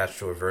guys who are attached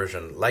to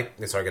aversion, like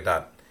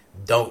Nisargadatta,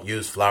 don't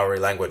use flowery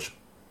language.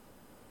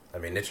 I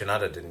mean,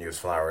 Nityananda didn't use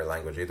flowery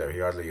language either. He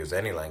hardly used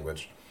any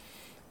language.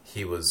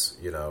 He was,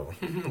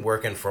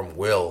 working from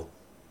will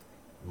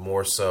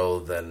more so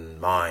than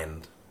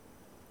mind,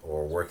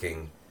 or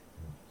working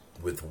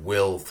with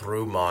will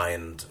through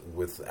mind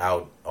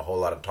without a whole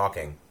lot of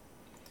talking.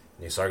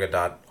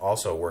 Nisargadatta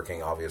also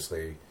working,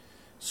 obviously,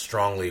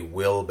 strongly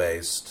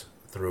will-based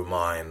through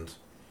mind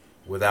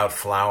without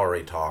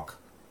flowery talk.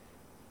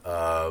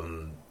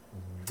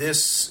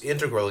 This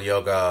integral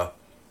yoga,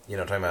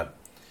 talking about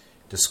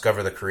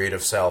discover the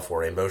creative self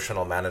or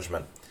emotional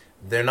management,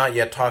 they're not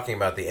yet talking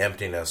about the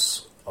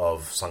emptiness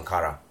of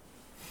sankhara.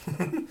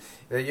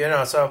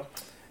 So,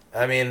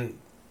 I mean,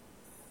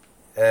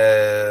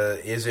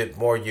 is it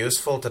more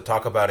useful to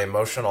talk about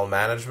emotional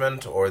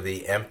management or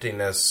the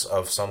emptiness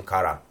of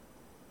sankhara?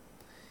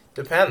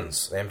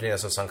 Depends. The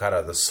emptiness of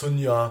sankhara, the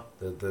sunya,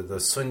 the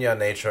sunya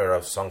nature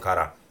of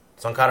sankhara.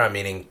 Sankhara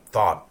meaning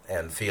thought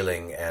and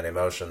feeling and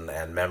emotion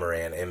and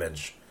memory and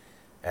image,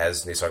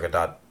 as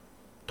Nisargadatta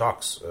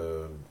talks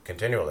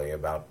continually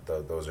about.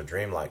 Those are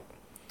dreamlike.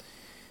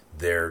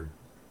 They're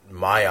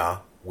maya,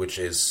 which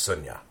is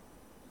sunya.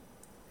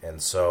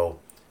 And so,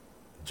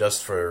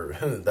 just for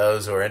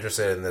those who are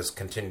interested in this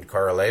continued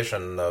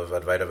correlation of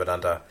Advaita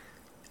Vedanta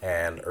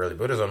and early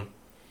Buddhism,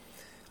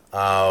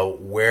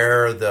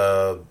 where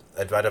the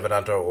Advaita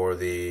Vedanta or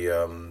the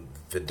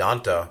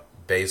Vedanta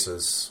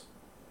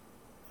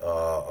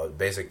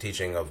basic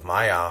teaching of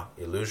Maya,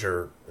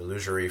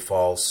 illusory,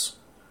 false,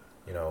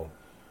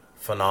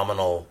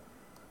 phenomenal,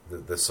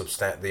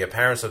 the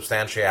apparent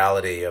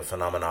substantiality of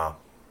phenomena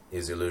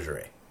is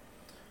illusory.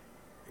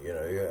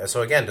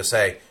 So again, to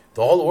say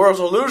all the world's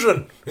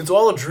illusion, it's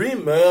all a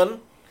dream, man,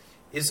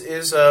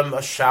 is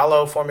a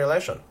shallow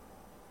formulation.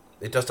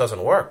 It just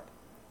doesn't work.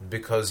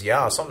 Because,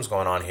 something's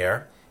going on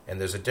here, and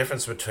there's a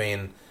difference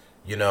between,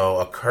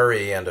 a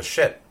curry and a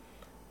shit,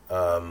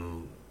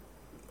 and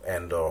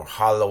or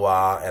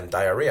halwa and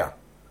diarrhea.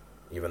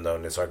 Even though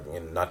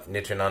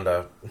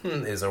Nityananda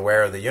is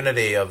aware of the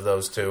unity of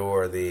those two,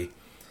 or the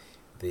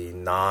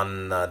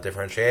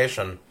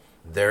non-differentiation,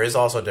 there is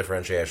also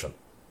differentiation.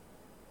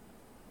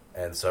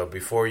 And so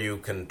before you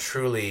can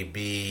truly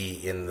be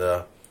in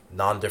the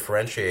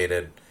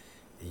non-differentiated,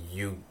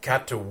 you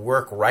got to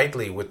work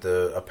rightly with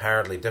the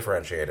apparently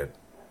differentiated,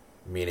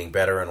 meaning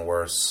better and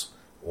worse,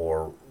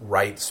 or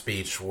right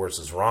speech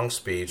versus wrong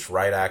speech,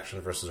 right action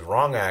versus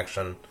wrong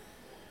action,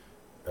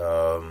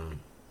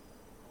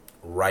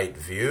 right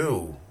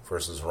view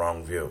versus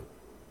wrong view.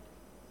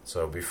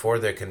 So before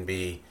there can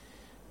be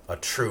a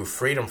true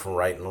freedom from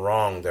right and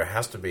wrong, there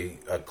has to be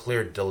a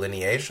clear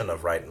delineation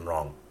of right and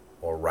wrong,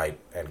 or right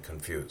and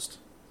confused,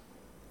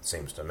 it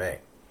seems to me.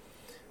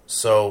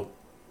 So,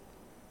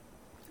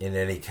 in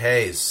any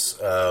case,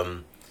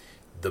 the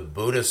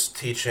Buddhist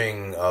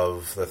teaching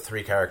of the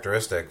three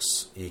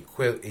characteristics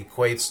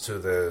equates to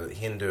the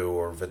Hindu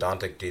or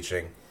Vedantic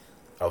teaching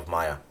of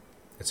Maya,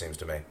 it seems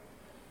to me.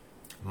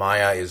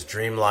 Maya is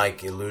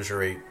dreamlike,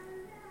 illusory.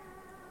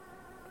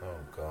 Oh,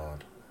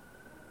 God.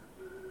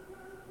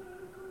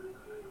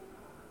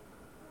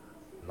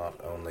 Not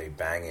only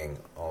banging,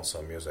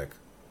 also music.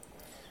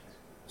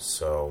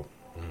 So,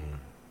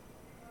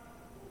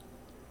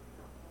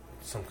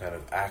 some kind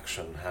of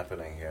action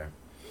happening here.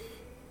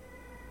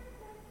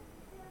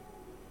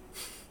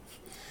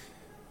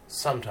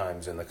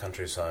 sometimes in the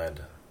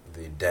countryside,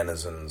 the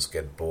denizens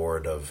get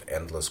bored of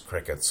endless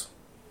crickets.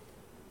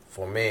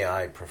 For me,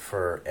 I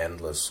prefer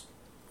endless,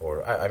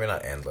 or I mean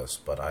not endless,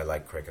 but I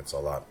like crickets a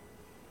lot.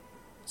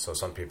 So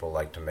some people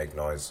like to make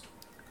noise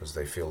because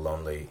they feel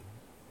lonely,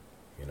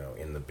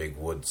 in the big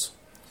woods.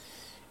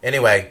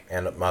 Anyway,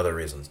 and other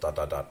reasons, ...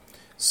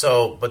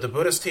 So, but the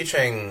Buddhist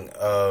teaching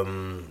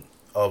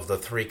of the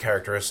three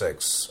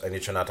characteristics,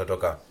 anicca, anatta,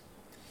 dukkha,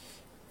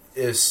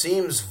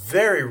 seems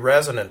very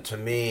resonant to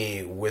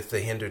me with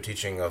the Hindu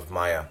teaching of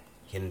Maya.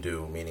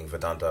 Hindu, meaning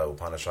Vedanta,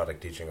 Upanishadic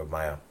teaching of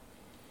Maya.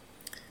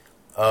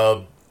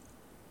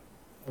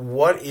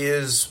 What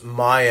is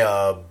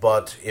Maya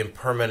but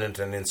impermanent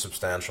and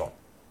insubstantial?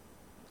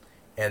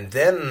 And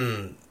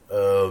then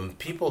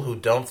people who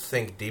don't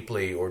think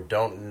deeply or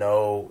don't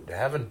know,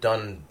 haven't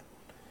done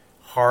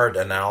hard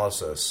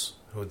analysis,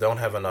 who don't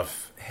have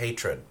enough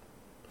hatred,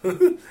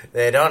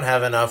 they don't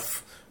have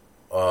enough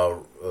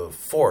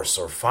force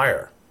or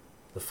fire.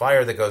 The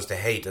fire that goes to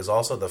hate is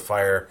also the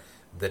fire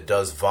that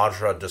does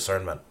Vajra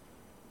discernment.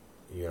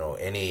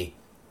 Any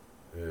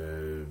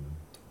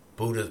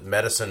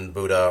medicine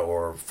Buddha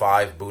or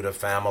 5 Buddha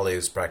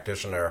families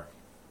practitioner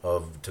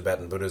of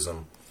Tibetan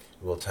Buddhism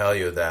will tell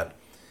you that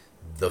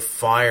the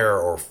fire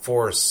or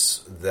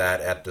force that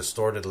at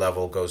distorted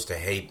level goes to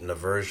hate and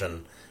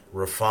aversion,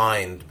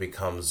 refined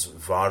becomes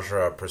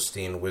Vajra,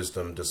 pristine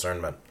wisdom,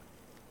 discernment.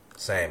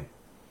 Same.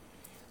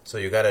 So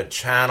you got to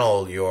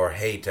channel your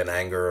hate and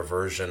anger,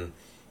 aversion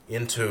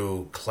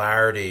into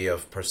clarity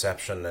of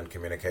perception and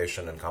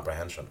communication and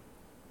comprehension.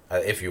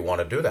 If you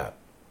want to do that,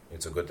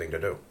 it's a good thing to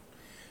do.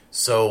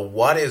 So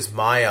what is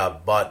Maya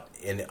but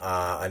in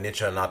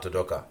anicca, anatta,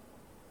 dukkha?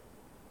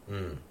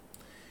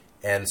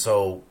 And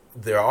so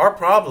there are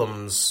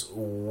problems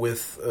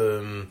with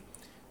the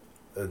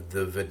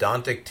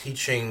Vedantic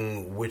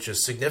teaching, which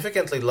is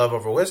significantly love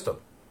over wisdom,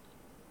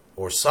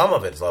 or some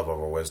of it's love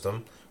over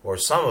wisdom, or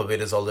some of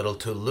it is a little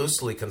too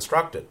loosely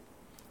constructed.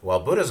 While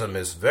Buddhism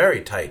is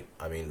very tight,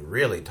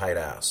 really tight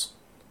ass,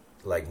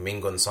 like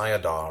Mingun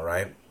Sayadaw,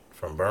 right,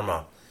 from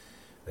Burma,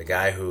 the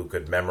guy who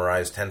could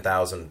memorize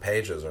 10,000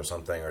 pages or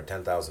something, or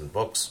 10,000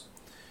 books.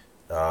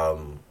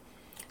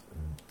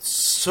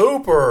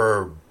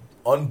 Super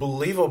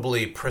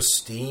unbelievably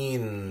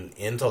pristine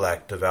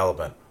intellect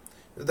development.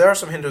 There are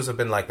some Hindus who have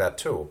been like that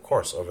too, of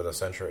course, over the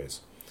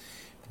centuries.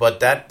 But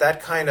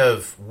that kind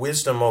of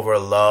wisdom over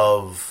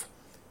love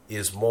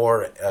is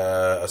more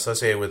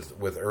associated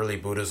with early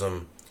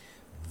Buddhism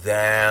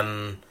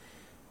than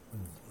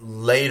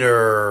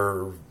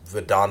later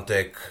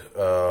Vedantic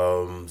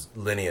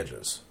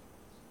lineages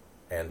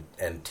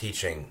and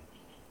teaching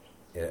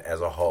as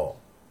a whole.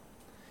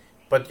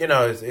 But,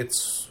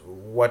 it's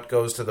what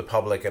goes to the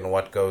public and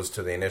what goes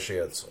to the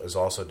initiates is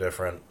also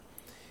different.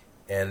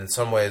 And in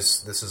some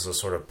ways, this is a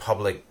sort of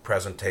public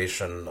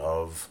presentation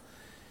of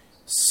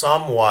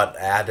somewhat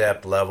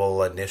adept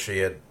level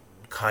initiate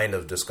kind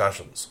of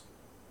discussions.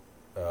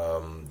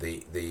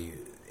 The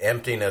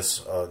emptiness,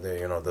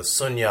 the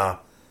sunya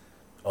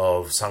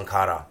of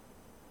sankhara.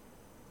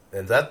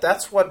 And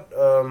that's what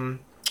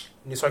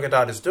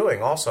Nisargadatta is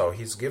doing also.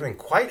 He's giving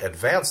quite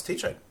advanced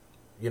teaching.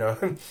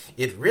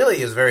 It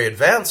really is very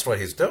advanced what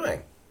he's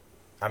doing.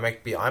 I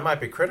might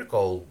be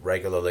critical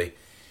regularly,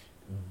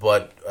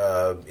 but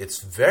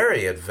it's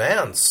very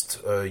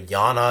advanced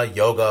jnana,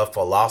 yoga,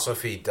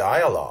 philosophy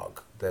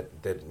dialogue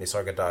that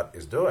Nisargadatta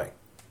is doing.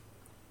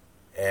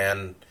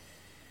 And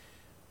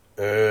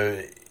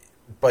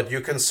but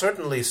you can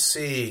certainly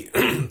see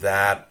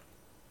that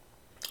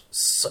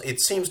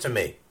it seems to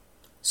me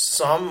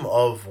some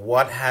of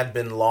what had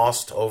been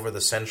lost over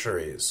the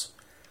centuries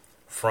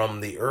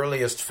from the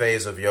earliest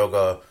phase of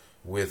yoga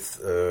with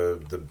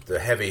the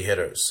heavy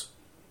hitters,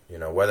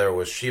 whether it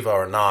was Shiva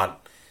or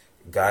not,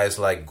 guys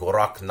like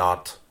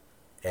Goraknath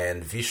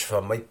and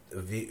Vishvamitra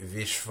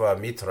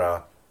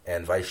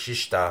and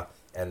Vaishishta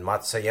and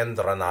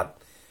Matsyendranath,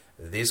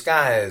 these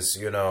guys,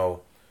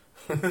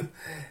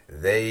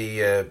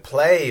 they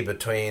play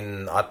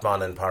between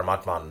Atman and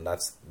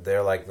Paramatman.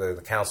 They're like the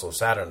Council of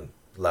Saturn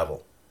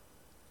level.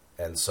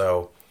 And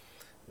so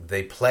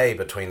they play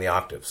between the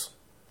octaves,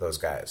 those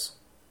guys,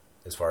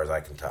 as far as I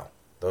can tell.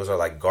 Those are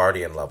like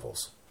guardian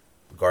levels,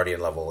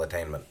 guardian level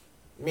attainment,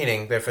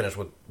 meaning they're finished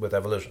with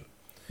evolution.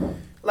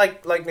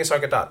 Like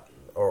Nisargadatta,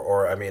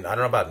 or I don't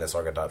know about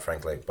Nisargadatta,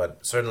 frankly,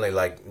 but certainly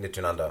like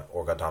Nityananda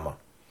or Gautama.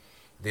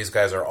 These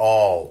guys are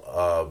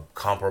all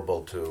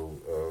comparable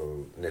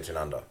to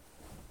Nityananda.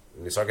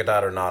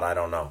 Nisargadatta or not, I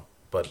don't know.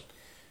 But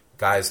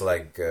guys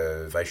like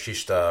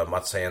Vaishishta,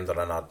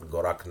 Matsyendranath,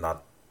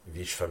 Goraknath,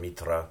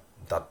 Vishvamitra,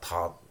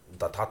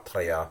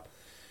 Dattatreya,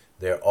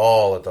 they're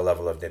all at the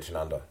level of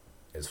Nityananda,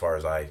 as far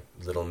as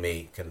little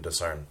me, can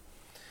discern.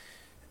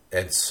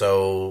 And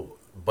so,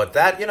 but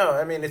that,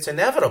 it's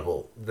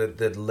inevitable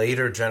that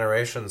later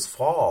generations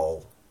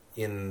fall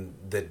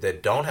that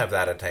don't have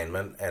that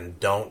attainment and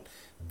don't,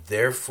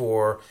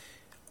 therefore,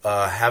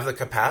 have the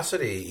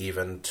capacity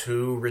even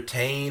to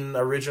retain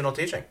original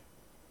teaching.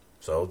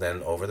 So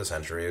then over the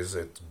centuries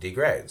it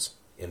degrades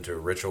into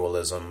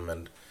ritualism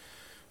and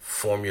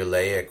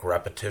formulaic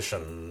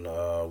repetition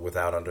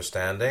without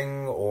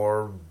understanding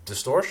or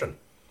distortion.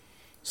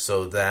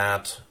 So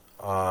that,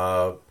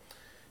 guys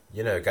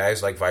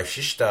like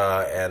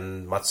Vaishishta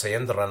and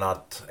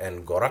Matsyendranath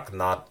and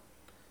Goraknath,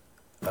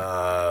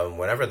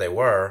 whenever they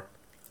were,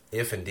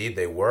 if indeed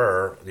they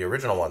were the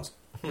original ones,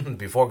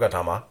 before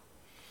Gautama,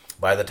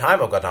 by the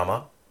time of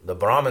Gautama, the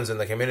Brahmins in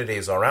the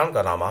communities around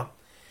Gautama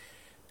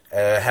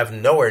have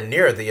nowhere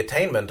near the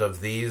attainment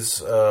of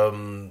these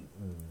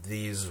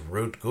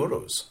root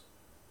gurus.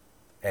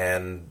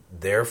 And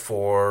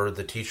therefore,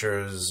 the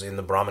teachers in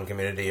the Brahmin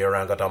community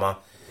around Gautama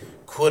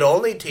could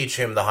only teach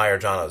him the higher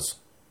jhanas,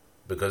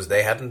 because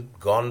they hadn't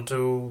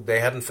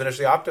finished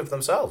the octave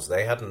themselves.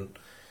 They hadn't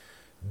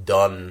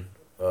done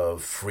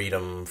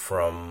freedom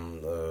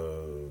from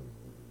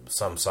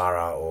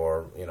samsara,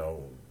 or,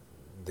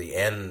 the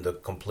end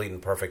of complete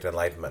and perfect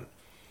enlightenment.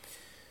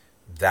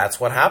 That's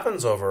what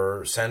happens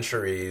over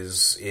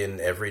centuries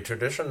in every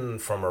tradition,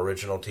 from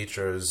original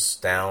teachers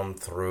down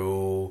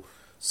through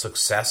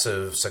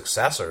successive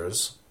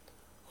successors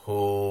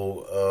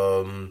who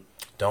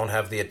don't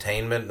have the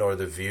attainment, nor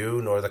the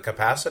view, nor the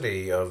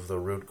capacity of the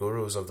root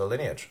gurus of the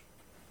lineage.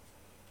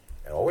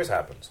 It always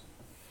happens.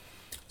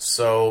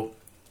 So,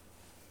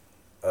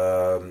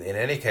 in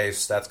any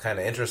case, that's kind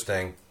of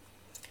interesting.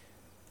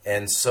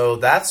 And so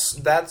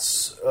that's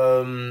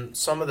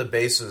some of the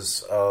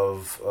basis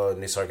of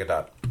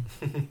Nisargadatta.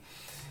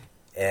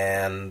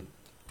 And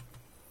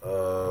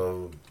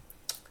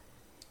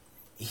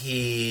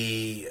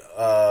he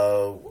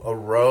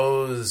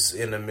arose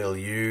in a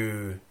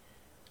milieu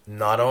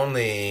not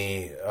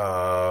only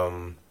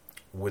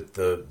with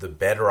the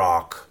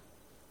bedrock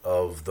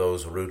of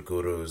those root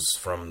gurus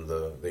from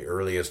the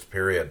earliest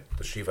period,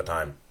 the Shiva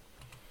time,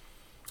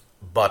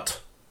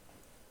 but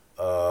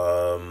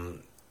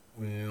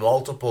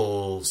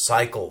multiple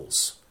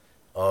cycles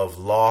of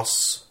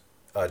loss,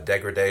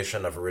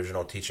 degradation of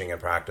original teaching and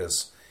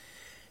practice,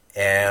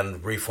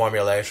 and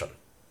reformulation.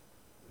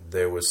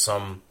 There was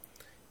some,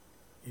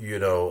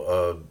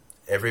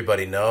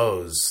 everybody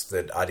knows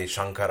that Adi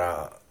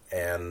Shankara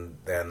and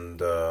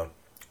the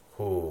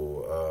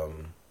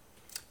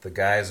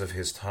guys of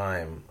his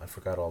time, I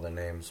forgot all their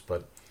names,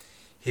 but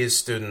his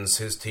students,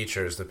 his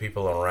teachers, the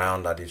people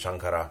around Adi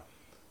Shankara,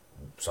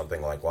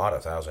 something like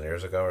 1,000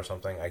 years ago or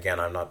something. Again,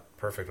 I'm not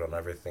perfect on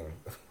everything.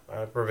 I'm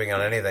not perfect on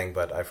anything,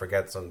 but I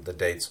forget the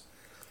dates.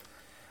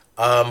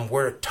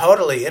 Were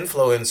totally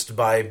influenced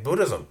by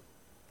Buddhism.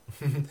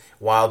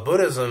 While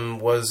Buddhism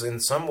was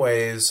in some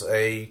ways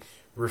a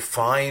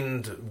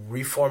refined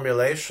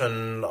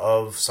reformulation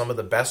of some of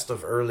the best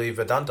of early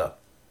Vedanta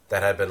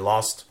that had been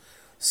lost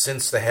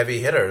since the heavy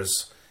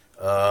hitters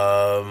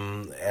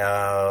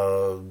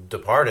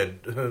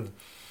departed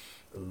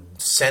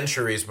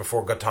centuries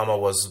before Gautama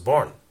was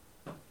born.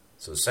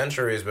 So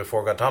centuries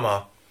before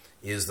Gautama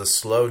is the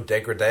slow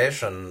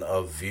degradation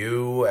of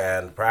view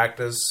and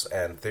practice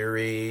and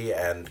theory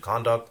and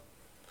conduct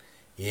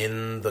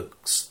in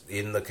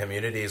the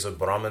communities of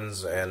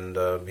Brahmins and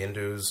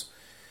Hindus,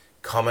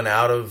 coming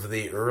out of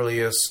the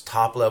earliest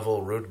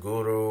top-level root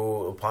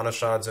guru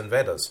Upanishads and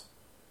Vedas.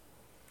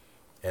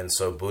 And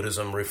so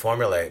Buddhism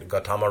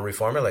Gautama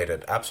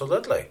reformulated.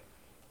 Absolutely.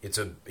 It's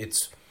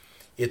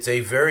a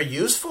very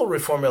useful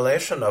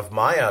reformulation of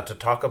Maya to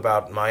talk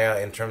about Maya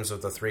in terms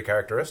of the three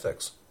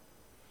characteristics: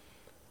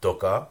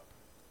 dukkha,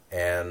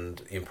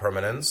 and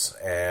impermanence,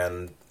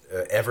 and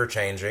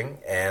ever-changing,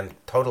 and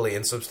totally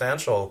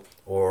insubstantial,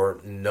 or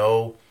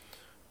no,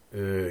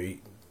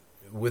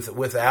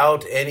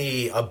 without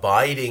any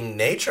abiding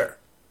nature.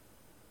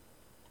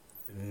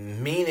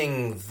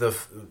 Meaning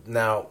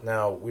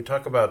now we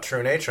talk about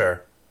true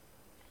nature.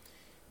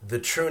 The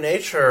true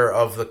nature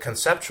of the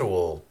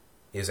conceptual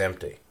is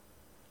empty.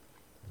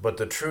 But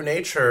the true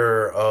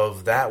nature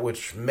of that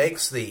which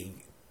makes the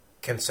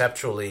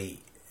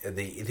conceptually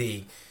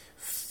the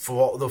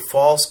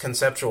false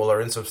conceptual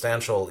or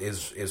insubstantial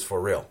is for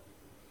real.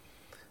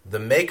 The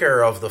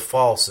maker of the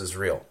false is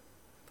real,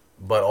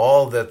 but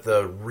all that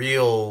the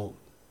real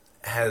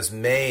has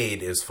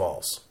made is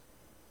false.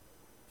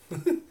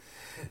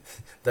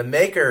 The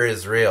maker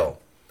is real,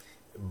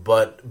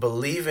 but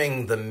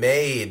believing the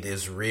made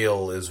is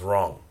real is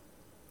wrong.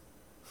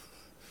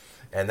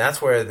 And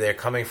that's where they're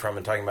coming from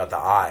and talking about the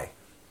I.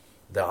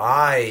 The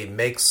I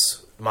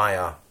makes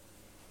Maya,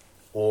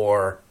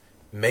 or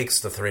makes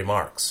the three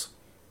marks.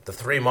 The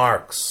three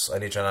marks,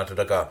 Anicca, Anatta,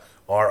 Dukkha,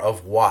 are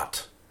of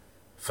what?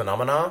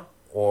 Phenomena,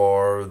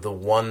 or the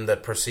one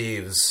that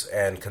perceives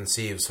and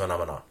conceives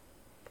phenomena?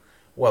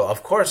 Well,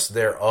 of course,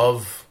 they're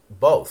of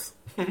both.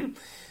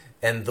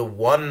 And the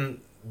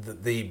one,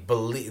 the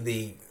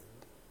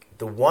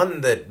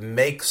one that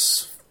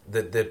makes,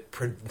 that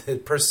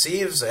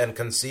perceives and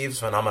conceives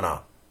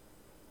phenomena,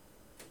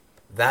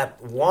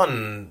 that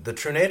one, the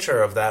true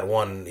nature of that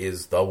one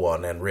is the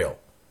one and real.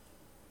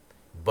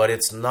 But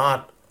it's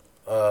not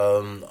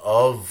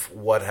of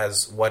what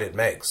it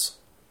makes.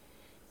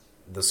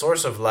 The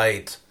source of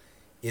light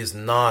is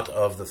not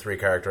of the three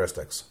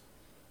characteristics.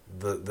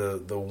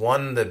 The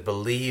one that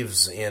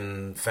believes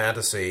in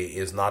fantasy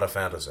is not a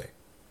fantasy.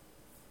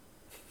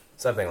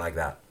 Something like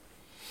that.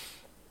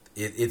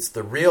 It's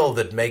the real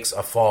that makes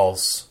a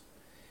false,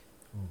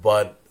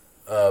 but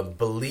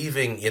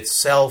believing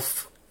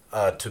itself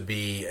to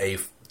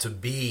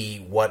be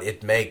what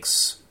it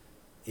makes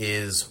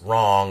is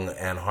wrong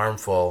and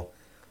harmful.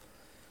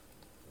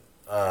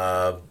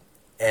 And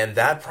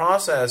that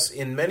process,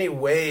 in many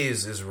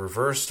ways, is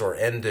reversed or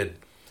ended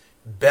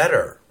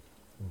better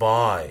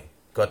by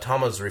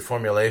Gautama's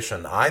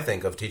reformulation, I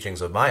think, of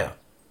teachings of Maya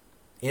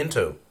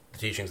into the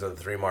teachings of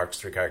the three marks,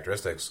 three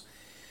characteristics,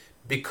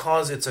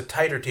 because it's a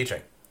tighter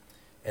teaching.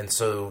 And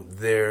so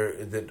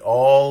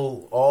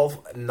all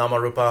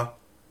namarupa,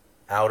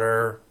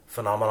 outer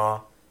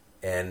phenomena,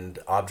 and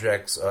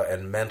objects,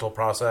 and mental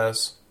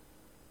process,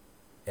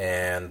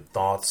 and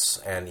thoughts,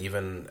 and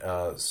even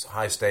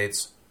high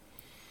states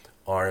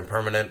are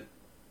impermanent.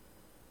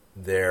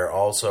 They're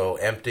also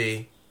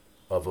empty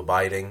of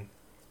abiding,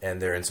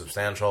 and they're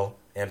insubstantial,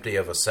 empty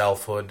of a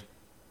selfhood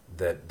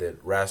that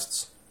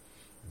rests,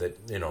 that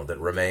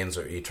remains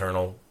or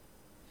eternal,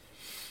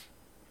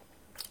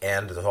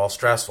 and it's all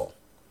stressful.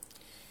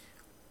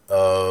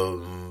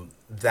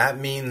 That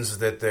means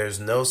that there's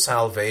no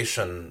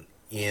salvation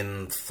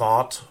in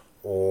thought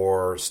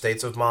or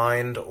states of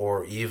mind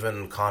or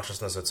even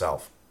consciousness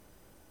itself.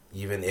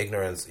 Even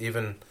ignorance,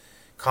 even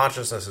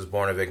consciousness is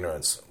born of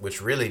ignorance, which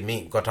really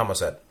means, Gautama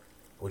said,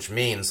 which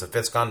means the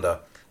fifth skandha,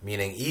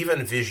 meaning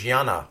even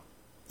vijnana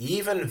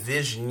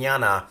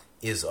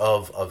is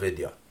of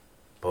avidya.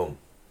 Boom.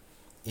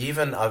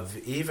 Even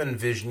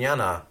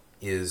vijnana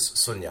is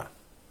sunya.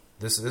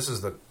 This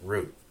is the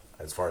root,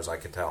 as far as I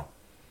can tell.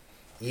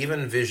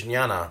 Even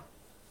vijnana,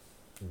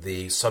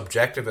 the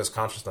subjectivist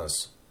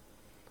consciousness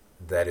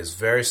that is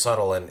very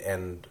subtle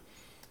and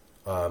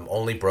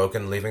only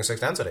broken leaving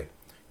sixth density.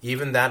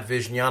 Even that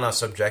vijnana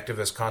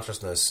subjectivist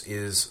consciousness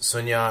is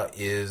sunya,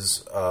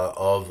 is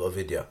of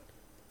avidya,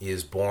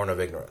 is born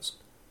of ignorance.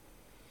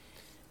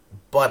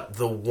 But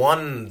the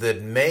one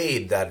that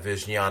made that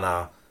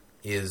vijnana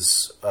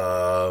is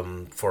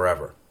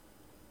forever.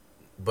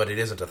 But it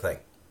isn't a thing.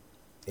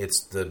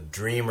 It's the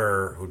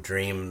dreamer who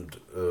dreamed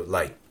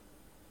light.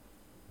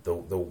 The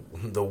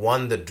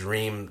one that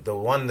dreamed, the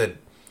one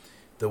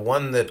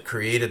that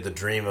created the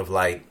dream of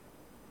light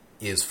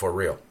is for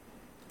real,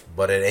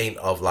 but it ain't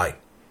of light.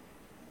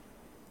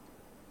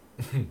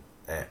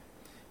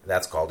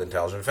 That's called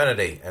intelligent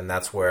infinity, and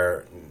that's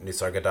where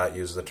Nisargadatta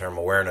uses the term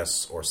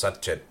awareness or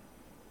satchit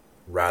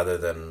rather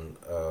than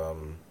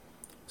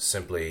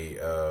simply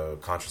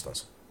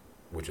consciousness,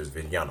 which is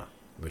vijnana,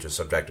 which is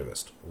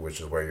subjectivist,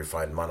 which is where you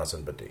find manas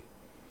and buddhi.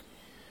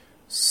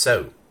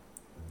 So,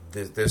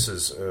 this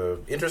is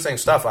interesting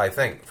stuff, I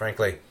think,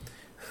 frankly.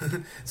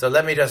 So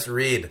let me just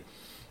read,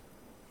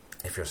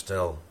 if you're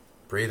still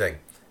breathing,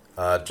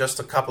 just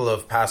a couple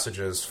of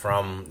passages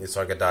from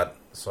Nisargadatta,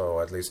 so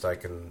at least I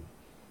can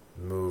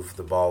move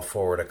the ball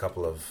forward a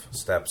couple of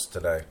steps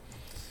today.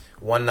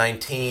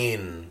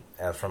 119,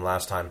 from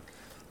last time.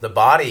 The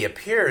body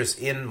appears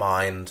in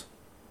mind.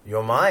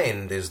 Your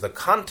mind is the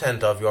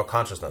content of your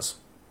consciousness.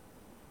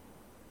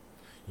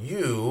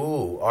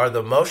 You are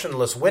the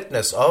motionless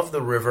witness of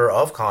the river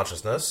of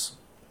consciousness,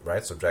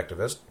 right,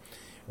 subjectivist,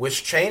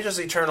 which changes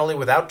eternally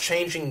without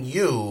changing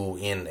you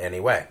in any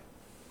way.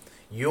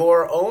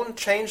 Your own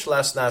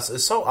changelessness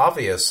is so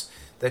obvious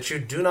that you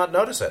do not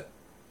notice it.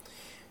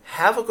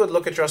 Have a good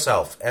look at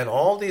yourself, and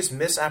all these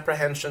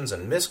misapprehensions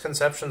and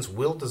misconceptions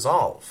will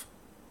dissolve.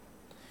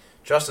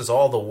 Just as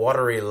all the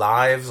watery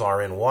lives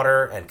are in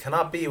water and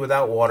cannot be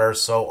without water,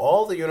 so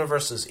all the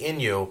universe is in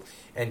you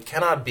and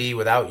cannot be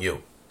without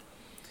you.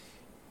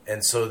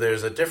 And so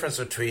there's a difference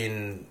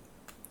between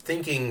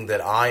thinking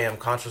that I am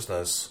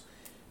consciousness,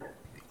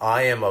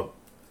 I am a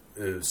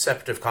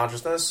separative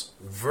consciousness,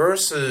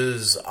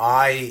 versus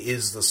I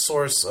is the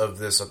source of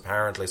this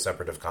apparently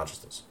separative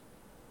consciousness.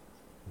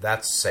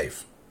 That's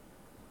safe.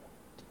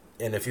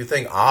 And if you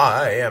think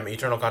I am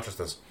eternal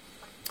consciousness,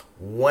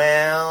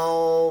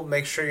 well,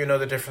 make sure you know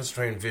the difference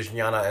between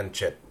vijnana and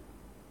chit,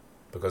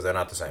 because they're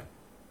not the same.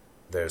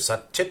 There's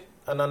sat chit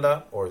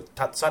ananda, or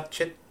tat sat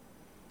chit,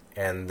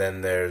 and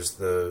then there's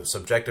the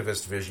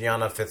subjectivist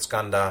vijnana, fifth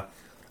skandha,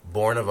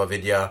 born of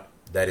avidya,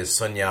 that is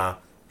sunya,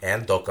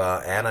 and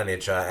dukkha, and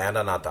anicca, and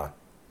anatta.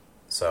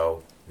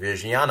 So,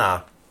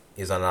 vijnana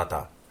is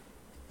anatta.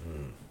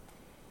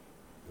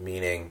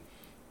 Meaning,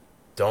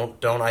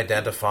 don't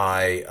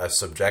identify a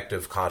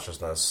subjective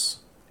consciousness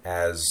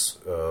as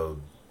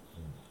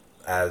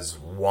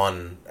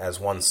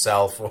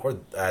oneself or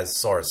as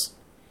source.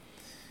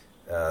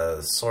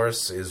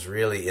 Source is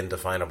really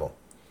indefinable.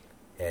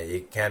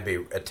 It can be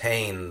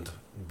attained,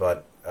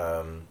 but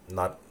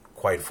not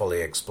quite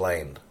fully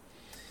explained.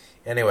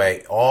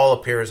 Anyway, all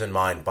appears in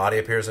mind. Body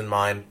appears in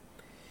mind,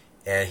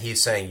 and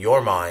he's saying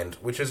your mind,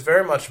 which is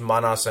very much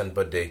manas and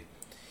buddhi,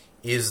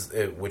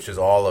 which is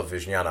all of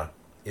vijnana,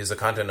 is the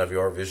content of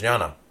your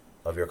vijnana,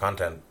 of your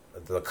content.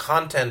 The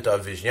content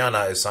of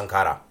vijnana is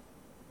sankhara,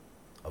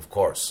 of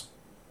course.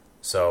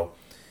 So,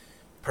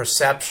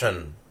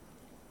 perception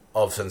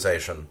of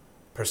sensation,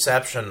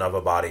 perception of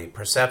a body,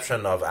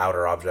 perception of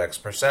outer objects,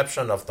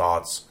 perception of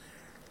thoughts,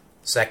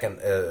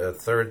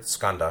 third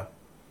skanda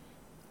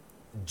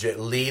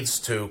leads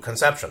to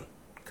conception,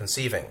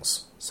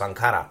 conceivings,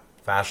 sankhara,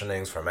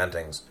 fashionings,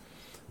 fermentings.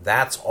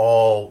 That's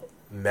all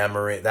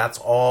memory. That's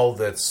all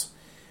that's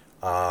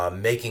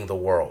making the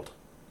world.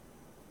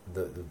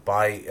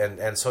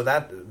 So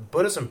that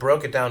Buddhism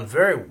broke it down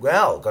very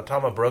well.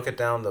 Gautama broke it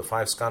down, the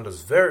 5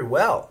 skandhas, very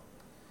well.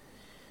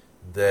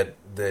 That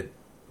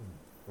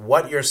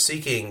what you're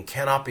seeking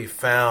cannot be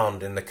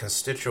found in the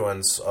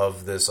constituents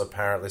of this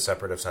apparently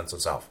separative sense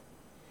of self.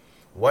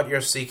 What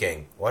we're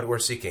seeking,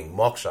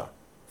 moksha,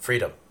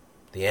 freedom,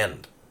 the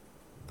end,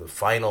 the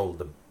final,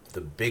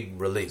 the big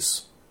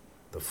release,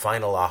 the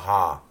final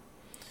aha,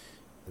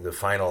 the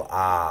final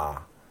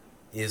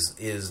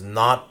is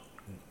not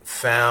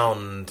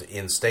found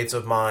in states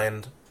of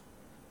mind,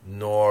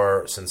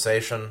 nor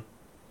sensation,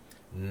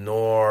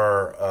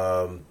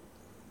 nor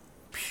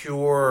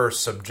pure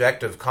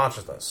subjective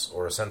consciousness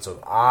or a sense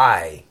of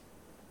I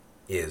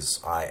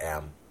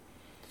am.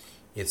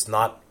 It's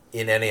not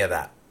in any of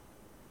that.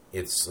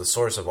 It's the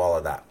source of all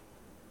of that.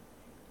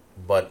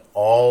 But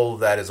all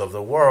that is of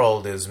the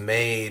world is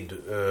made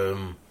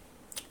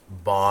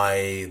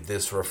by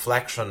this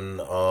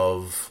reflection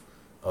of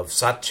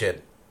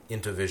Satchit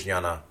into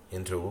Vijnana,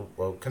 into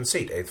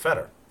conceit, 8th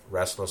fetter.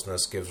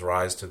 Restlessness gives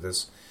rise to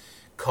this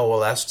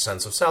coalesced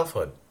sense of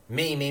selfhood.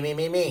 Me, me, me,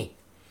 me, me.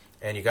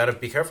 And you got to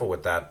be careful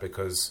with that,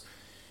 because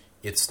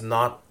it's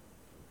not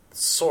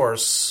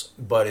source,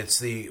 but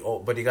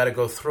but you got to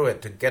go through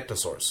it to get to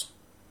source.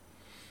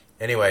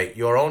 Anyway,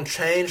 your own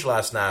change,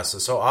 last Nas,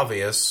 is so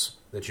obvious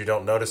that you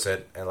don't notice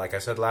it. And like I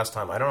said last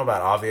time, I don't know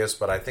about obvious,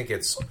 but I think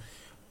it's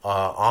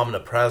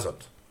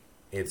omnipresent.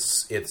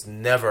 It's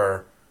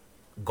never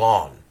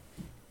gone.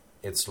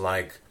 It's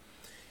like,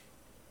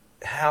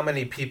 how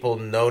many people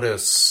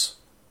notice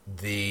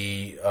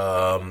the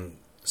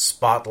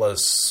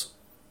spotless,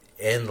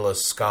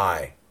 endless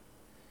sky?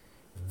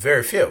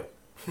 Very few.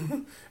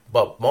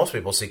 But most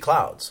people see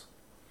clouds.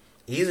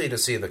 Easy to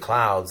see the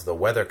clouds, the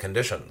weather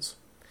conditions.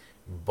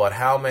 But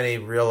how many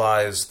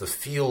realize the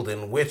field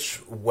in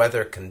which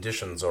weather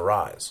conditions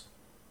arise?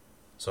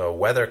 So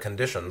weather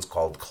conditions,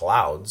 called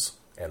clouds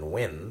and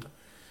wind,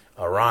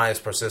 arise,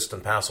 persist,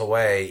 and pass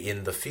away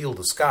in the field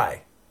of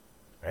sky.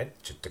 Right?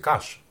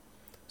 Chittakash.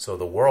 So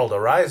the world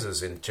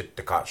arises in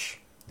Chittakash,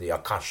 the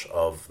akash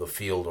of the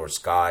field or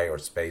sky or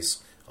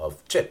space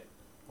of Chit,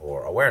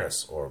 or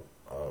awareness, or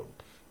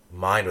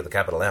mind with a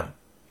capital M.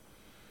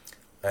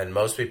 And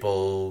most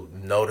people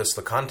notice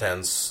the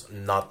contents,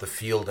 not the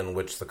field in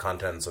which the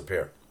contents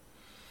appear.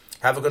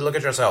 Have a good look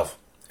at yourself,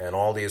 and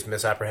all these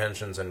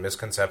misapprehensions and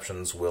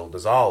misconceptions will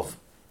dissolve,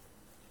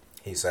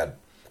 he said.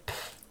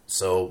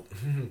 So,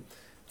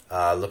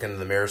 look into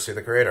the mirror, see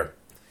the Creator.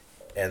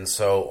 And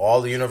so all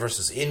the universe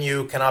is in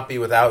you, cannot be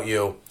without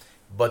you.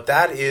 But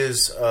that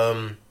is,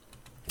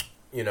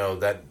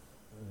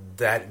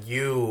 that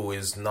you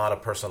is not a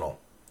personal.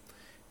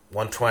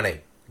 120.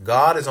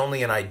 God is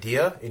only an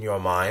idea in your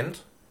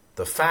mind.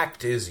 The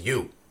fact is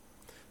you.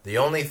 The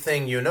only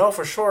thing you know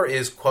for sure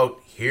is,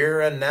 quote,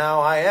 here and now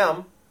I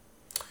am.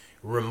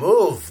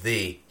 Remove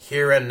the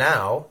here and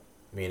now,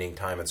 meaning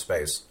time and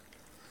space,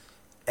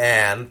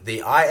 and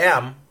the I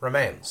am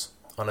remains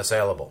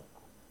unassailable.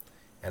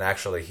 And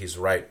actually, he's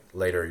right.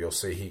 Later, you'll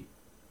see he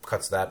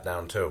cuts that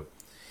down too.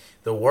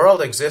 The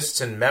world exists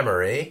in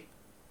memory.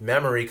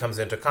 Memory comes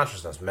into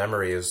consciousness.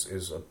 Memory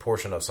is a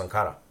portion of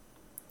sankhara,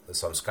 the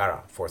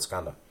samskara, 4th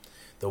skanda.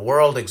 The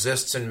world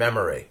exists in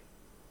memory.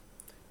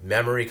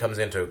 Memory comes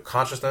into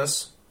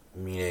consciousness,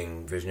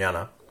 meaning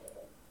vijnana,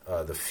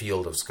 the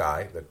field of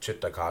sky, the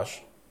chittakash.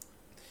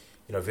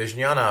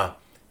 Vijnana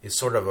is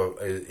sort of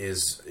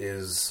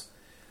is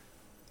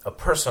a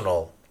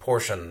personal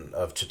portion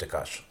of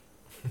chittakash.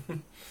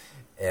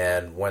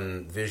 And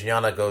when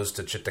Vijnana goes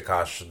to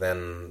Chittakash,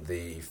 then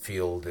the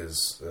field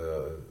is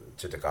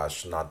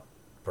Chittakash, not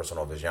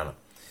personal Vijnana.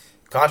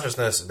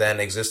 Consciousness then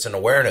exists in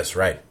awareness,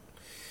 right?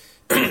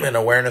 And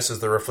awareness is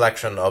the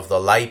reflection of the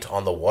light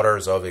on the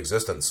waters of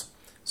existence.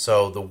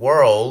 So the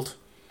world,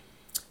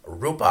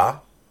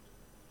 Rupa,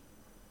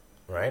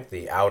 right?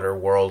 The outer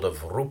world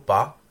of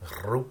Rupa,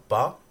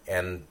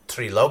 and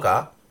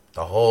Triloka,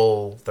 the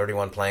whole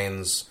 31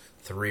 planes,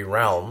 3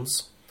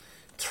 realms,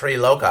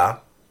 Triloka,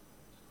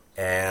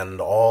 and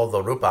all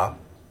the Rupa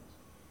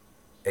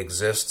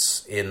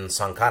exists in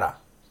Sankhara.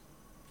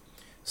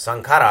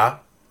 Sankhara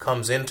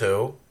comes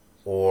into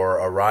or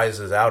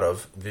arises out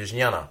of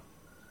Vijnana,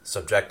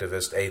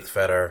 subjectivist, 8th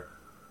fetter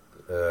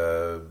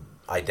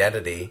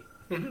identity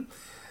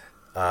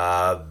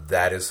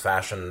that is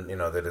fashioned,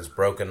 that is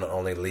broken,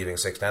 only leaving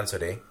 6th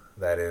density.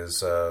 That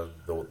is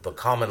the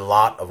common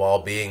lot of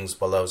all beings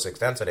below 6th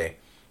density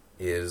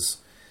is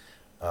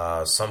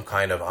some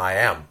kind of I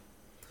am.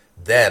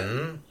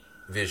 Then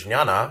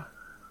Vijnana,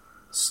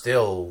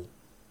 still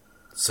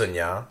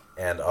sunya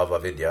and of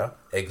avidya,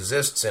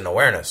 exists in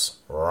awareness.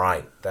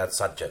 Right, that's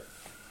Satchit.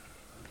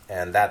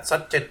 And that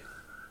Satchit,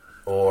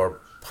 or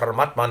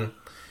Paramatman,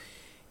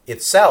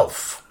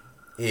 itself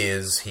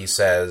is, he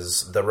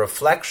says, the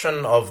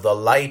reflection of the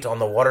light on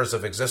the waters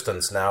of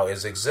existence. Now,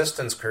 is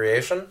existence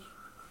creation?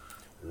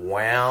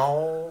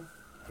 Well,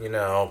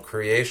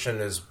 creation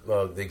is,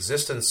 the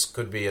existence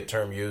could be a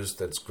term used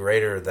that's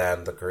greater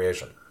than the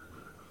creation.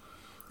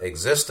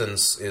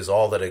 Existence is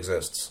all that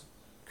exists.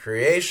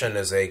 Creation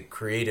is a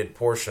created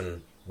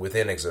portion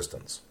within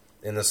existence.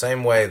 In the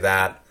same way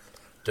that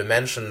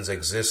dimensions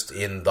exist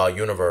in the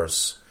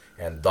universe,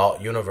 and the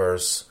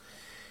universe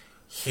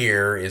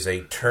here is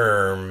a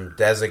term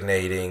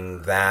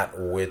designating that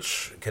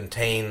which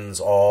contains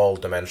all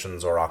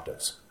dimensions or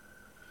octaves.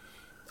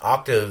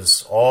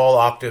 All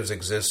octaves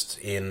exist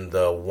in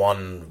the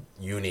one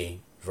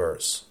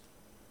universe.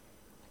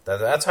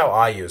 That's how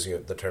I use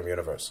the term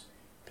universe.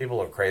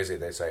 People are crazy.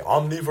 They say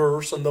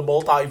omniverse and the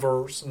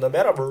multiverse and the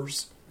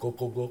metaverse.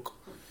 Look.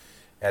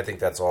 I think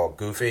that's all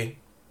goofy.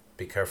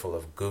 Be careful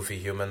of goofy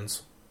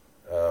humans.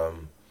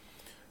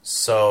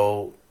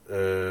 So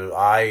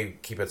I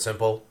keep it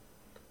simple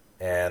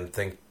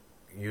and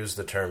use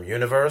the term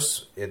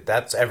universe.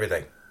 That's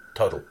everything,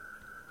 total.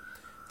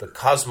 The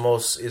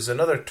cosmos is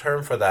another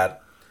term for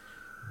that,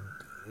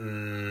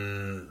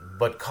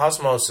 but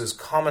cosmos is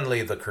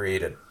commonly the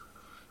created.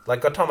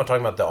 Like Gautama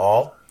talking about the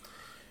all.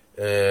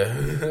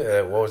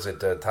 What was it?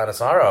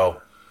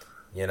 Thanissaro,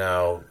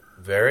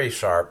 very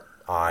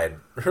sharp-eyed,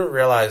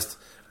 realized,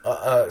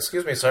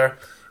 excuse me, sir,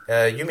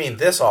 you mean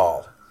this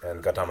all?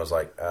 And Gautama's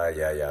like,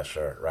 yeah,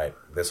 sure, right,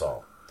 this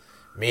all.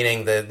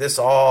 Meaning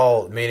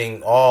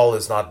all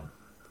is not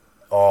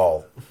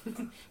all.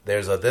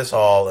 There's a this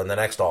all and the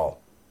next all.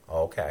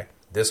 Okay.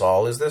 This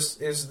all is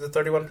the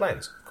 31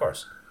 planes, of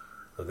course.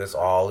 So this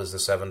all is the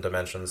 7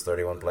 dimensions,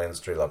 31 planes,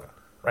 Triloka.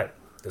 Right,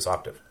 this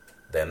octave.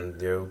 Then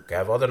you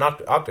have other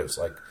octaves,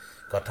 like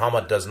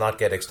Gautama does not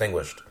get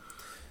extinguished.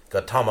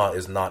 Gautama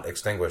is not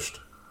extinguished.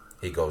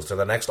 He goes to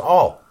the next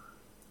all.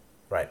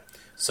 Right.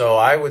 So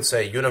I would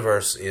say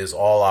universe is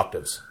all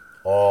octaves.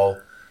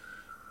 All.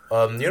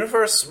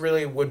 Universe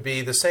really would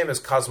be the same as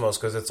cosmos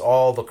because it's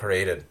all the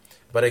created.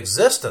 But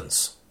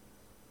existence,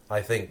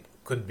 I think,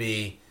 could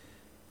be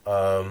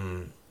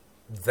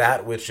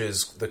that which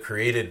is the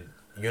created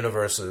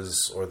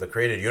universes, or the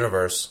created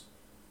universe,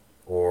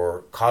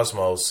 or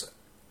cosmos,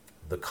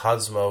 the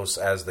cosmos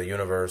as the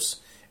universe,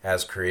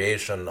 as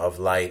creation of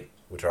light,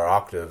 which are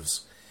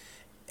octaves,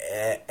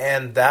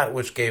 and that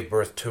which gave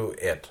birth to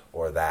it,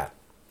 or that,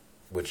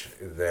 which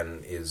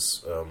then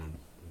is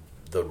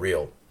the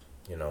real,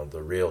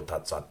 the real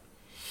Tat-Sat,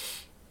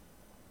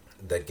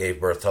 that gave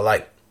birth to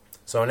light.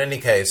 So in any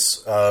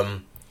case,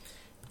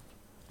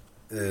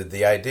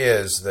 the idea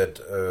is that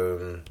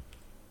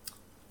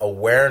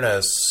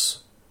awareness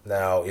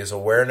now is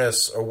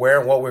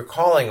what we're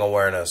calling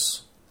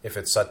awareness, if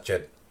it's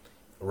Satchit,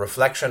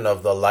 reflection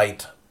of the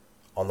light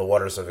on the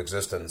waters of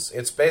existence.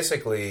 It's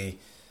basically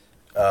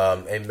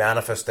a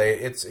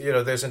manifestation. It's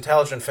there's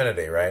intelligent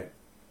infinity, right?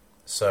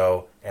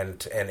 So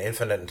and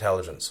infinite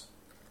intelligence,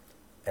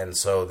 and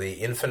so the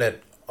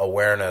infinite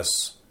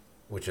awareness,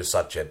 which is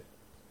Satchit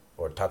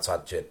or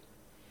Tat-Sat-Chit,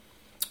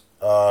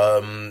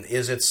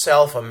 is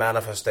itself a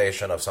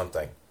manifestation of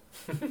something.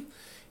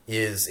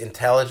 Is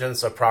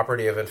intelligence a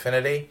property of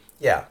infinity?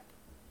 Yeah,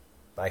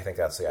 I think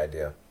that's the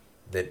idea.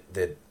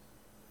 That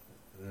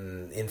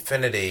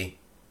infinity,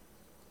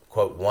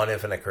 quote, one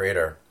infinite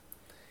creator,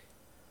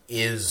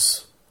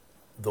 is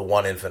the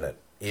one infinite,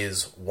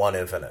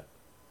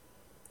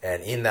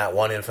 And in that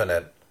one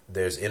infinite,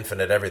 there's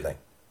infinite everything,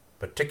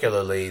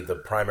 particularly the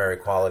primary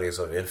qualities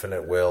of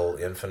infinite will,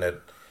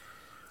 infinite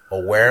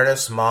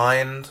awareness,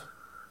 mind,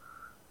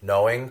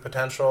 knowing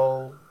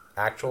potential,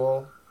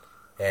 actual,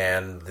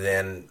 and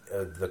then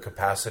the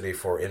capacity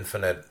for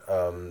infinite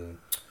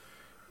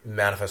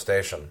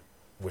manifestation,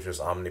 which is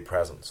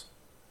omnipresence.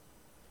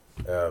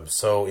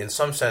 So in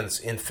some sense,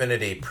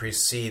 infinity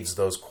precedes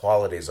those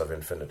qualities of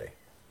infinity.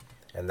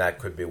 And that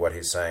could be what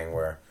he's saying,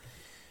 where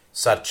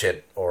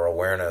Satchit, or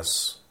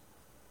awareness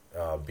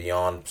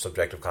beyond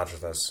subjective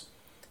consciousness,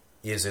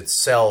 is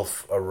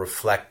itself a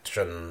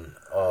reflection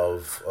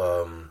of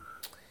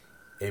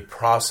a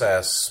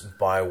process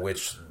by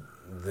which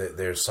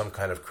there's some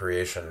kind of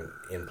creation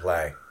in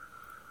play.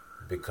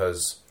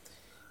 Because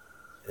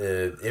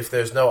if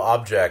there's no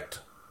object,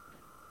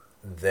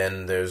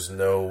 then there's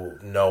no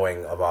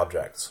knowing of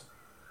objects.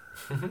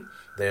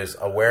 There's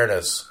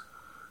awareness.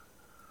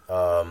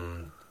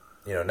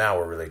 Now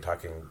we're really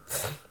talking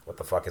what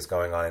the fuck is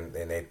going on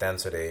in eighth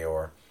density,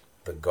 or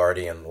the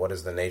guardian. What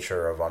is the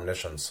nature of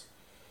omniscience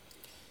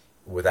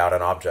without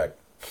an object,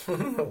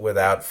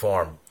 without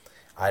form?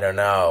 I don't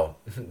know,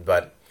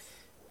 but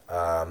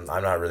I'm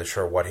not really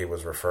sure what he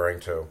was referring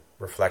to.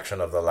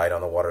 Reflection of the light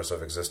on the waters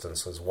of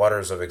existence. Does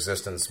waters of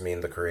existence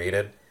mean the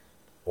created,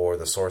 or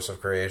the source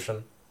of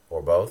creation,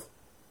 or both?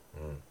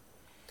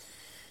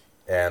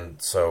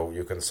 And so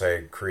you can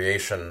say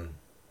creation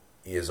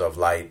is of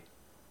light,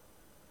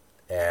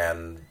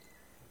 and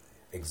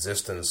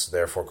existence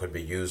therefore could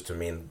be used to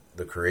mean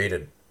the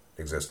created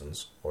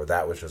existence, or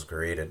that which is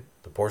created,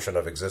 the portion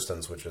of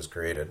existence which is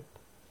created.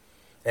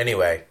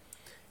 Anyway,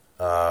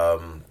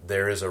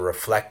 there is a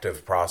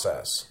reflective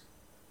process.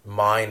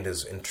 Mind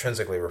is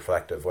intrinsically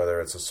reflective, whether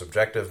it's a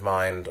subjective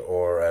mind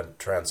or a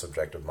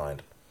transsubjective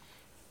mind.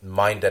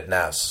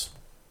 Mindedness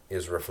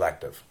is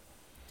reflective.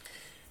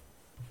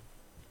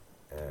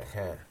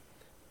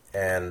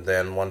 And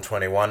then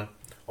 121,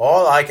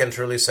 all I can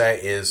truly say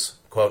is,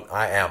 quote,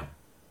 I am.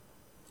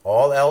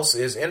 All else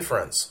is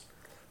inference.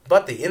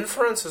 But the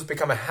inference has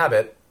become a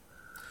habit.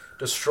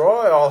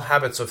 Destroy all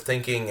habits of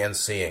thinking and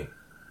seeing.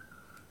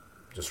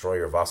 Destroy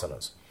your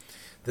vasanas.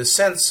 The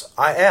sense,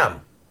 I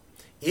am,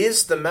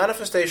 is the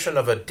manifestation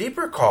of a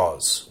deeper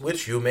cause,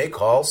 which you may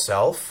call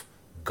self,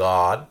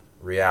 God,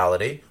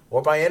 reality,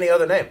 or by any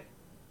other name.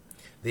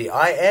 The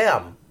I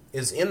am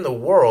is in the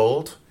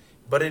world,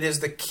 but it is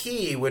the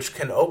key which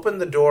can open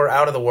the door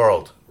out of the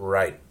world.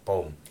 Right,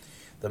 boom.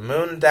 The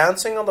moon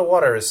dancing on the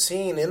water is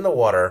seen in the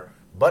water,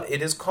 but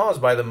it is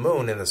caused by the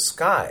moon in the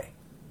sky,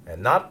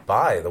 and not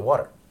by the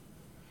water.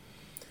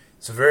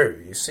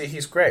 You see,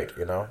 he's great,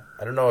 you know.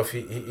 I don't know if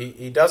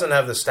he doesn't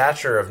have the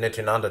stature of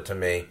Nityananda to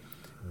me,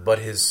 but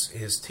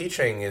his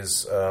teaching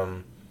is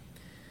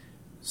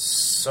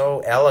so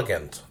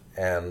elegant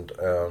and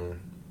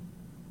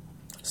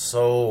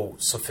so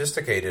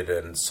sophisticated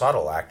and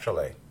subtle,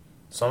 actually.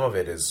 Some of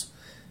it is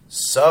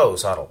so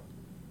subtle.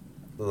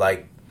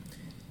 Like,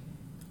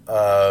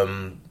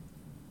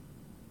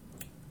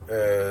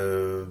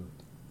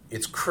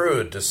 it's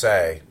crude to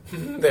say.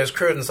 There's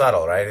crude and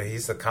subtle, right?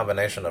 He's the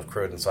combination of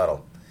crude and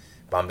subtle.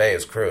 Bombay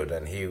is crude,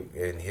 and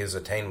his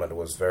attainment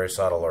was very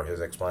subtle, or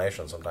his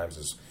explanation sometimes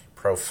is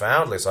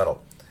profoundly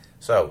subtle.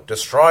 So,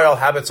 destroy all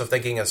habits of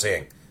thinking and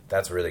seeing.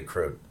 That's really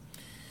crude.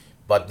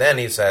 But then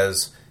he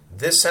says,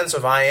 this sense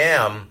of I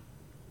am,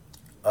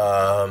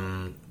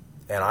 and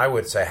I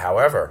would say,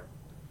 however,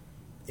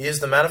 is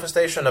the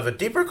manifestation of a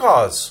deeper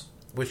cause,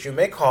 which you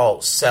may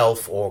call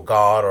self or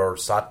God or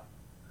Sat.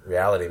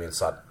 Reality means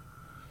Sat.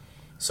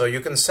 So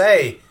you can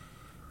say,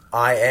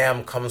 I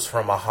am comes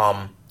from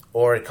Aham,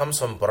 or it comes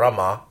from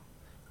Brahma,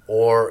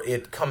 or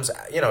it comes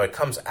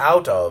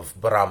out of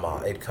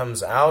Brahma, it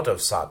comes out of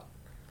Sat.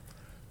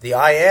 The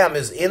I am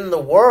is in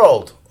the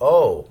world.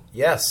 Oh,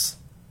 yes,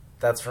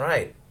 that's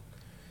right.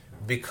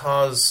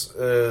 Because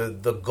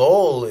the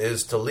goal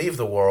is to leave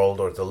the world,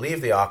 or to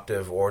leave the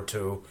octave, or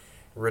to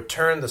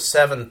return the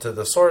seven to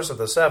the source of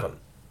the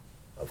seven.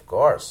 Of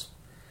course.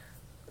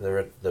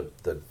 The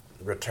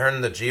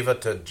return the jiva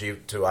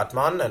to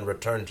Atman, and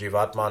return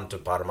jivatman to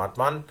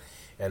Paramatman,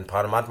 and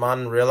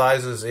Paramatman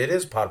realizes it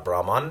is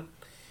Parbrahman,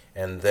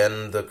 and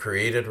then the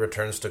created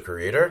returns to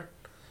Creator,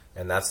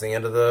 and that's the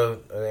end of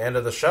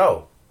the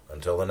show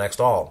until the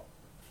next all,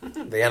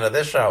 the end of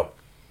this show,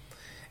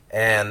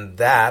 and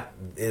that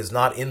is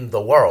not in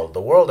the world.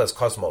 The world is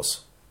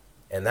cosmos,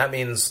 and that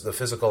means the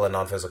physical and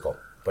non-physical,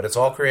 but it's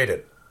all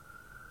created.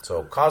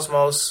 So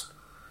cosmos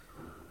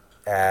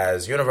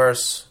as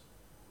universe,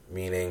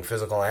 meaning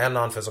physical and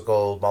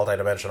non-physical,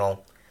 multidimensional,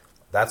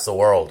 that's the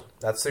world.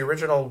 That's the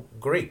original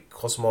Greek.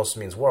 Cosmos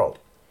means world.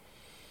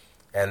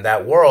 And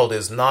that world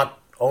is not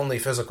only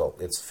physical.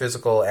 It's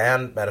physical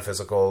and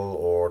metaphysical,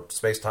 or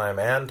space-time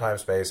and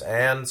time-space,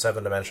 and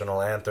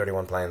seven-dimensional and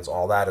 31 planes.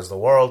 All that is the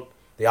world.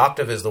 The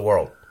octave is the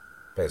world,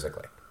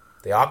 basically.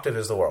 The octave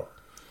is the world.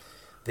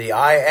 The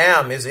I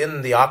am is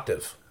in the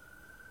octave.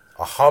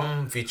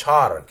 Aham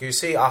vichar. You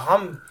see,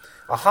 aham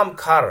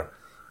kar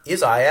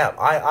is I am.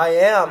 I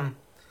am,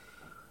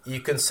 you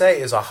can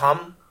say, is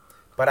aham,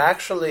 but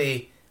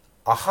actually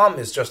aham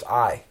is just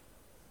I.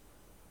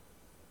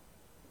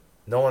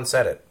 No one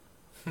said it.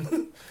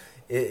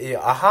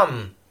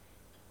 Aham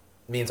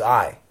means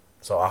I.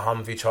 So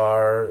aham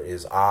vichar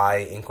is I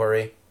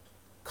inquiry,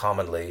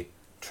 commonly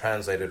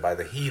translated by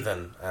the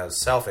heathen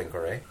as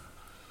self-inquiry.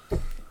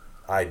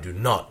 I do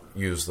not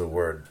use the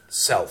word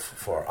self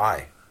for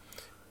I.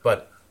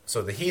 But,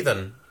 so the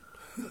heathen,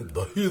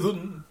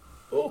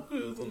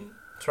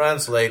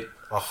 translate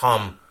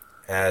aham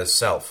as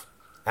self.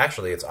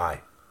 Actually, it's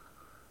I.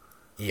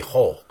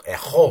 Eho.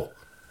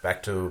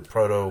 Back to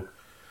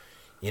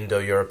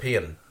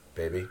Proto-Indo-European,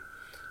 baby.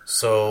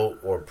 So,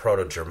 or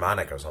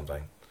Proto-Germanic or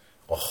something.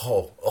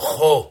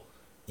 Oho.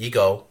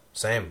 Ego,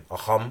 same.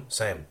 Aham,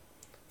 same.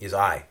 Is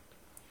I.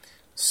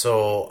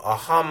 So,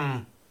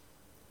 aham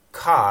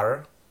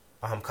kara,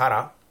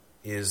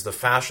 is the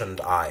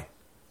fashioned I.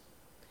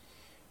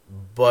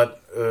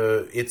 But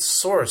its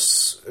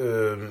source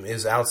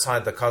is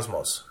outside the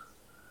cosmos.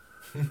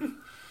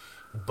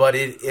 But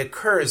it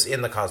occurs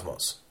in the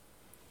cosmos.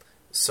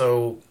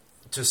 So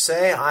to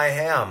say I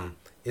am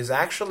is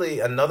actually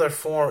another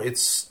form.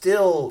 It's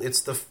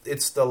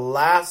the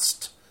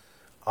last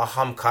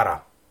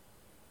ahamkara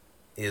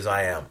is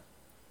I am.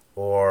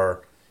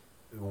 Or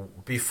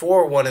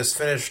before one is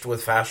finished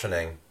with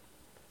fashioning,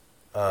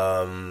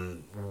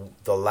 the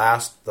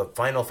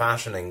final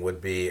fashioning would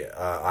be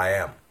I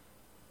am.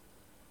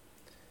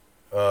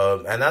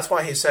 And that's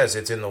why he says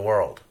it's in the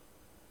world.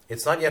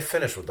 It's not yet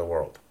finished with the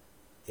world.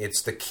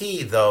 It's the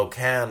key, though,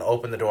 can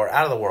open the door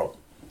out of the world.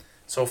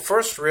 So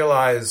first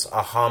realize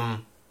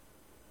aham,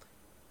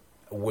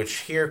 which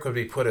here could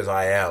be put as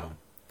I am,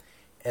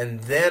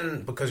 And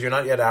then, because you're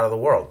not yet out of the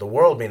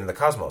world meaning the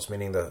cosmos,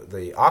 meaning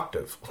the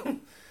octave.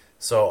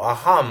 So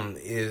aham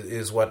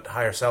is what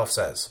higher self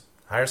says.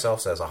 Higher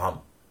self says aham,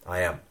 I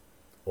am,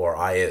 or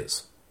I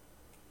is.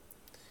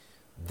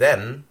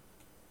 Then,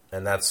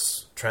 and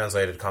that's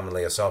translated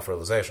commonly as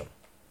self-realization.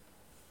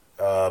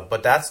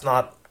 But that's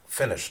not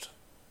finished.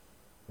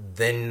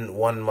 Then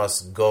one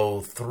must go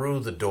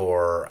through the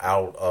door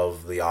out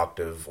of the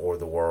octave or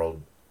the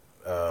world,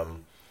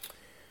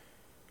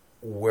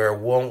 where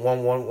one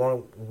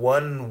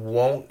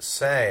won't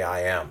say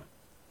I am.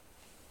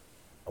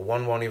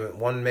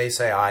 One may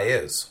say I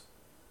is,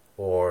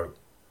 or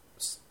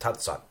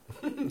tat sat.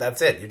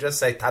 That's it. You just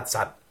say tat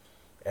sat,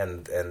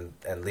 and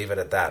leave it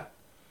at that.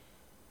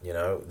 You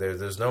know,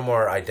 there's no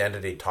more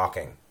identity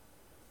talking,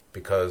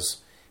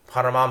 because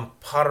param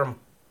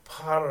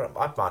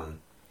Atman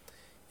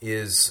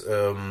is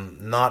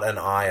not an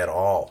I at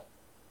all.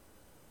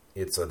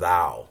 It's a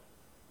thou.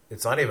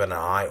 It's not even an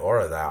I or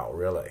a thou,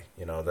 really.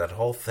 You know, that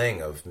whole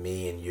thing of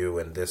me and you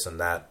and this and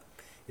that,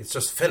 it's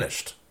just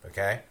finished,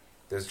 okay?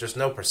 There's just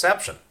no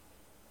perception.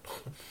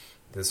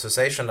 The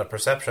cessation of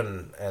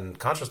perception and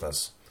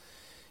consciousness.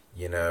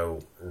 You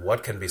know,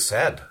 what can be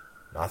said?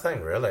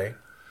 Nothing, really.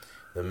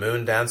 The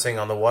moon dancing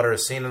on the water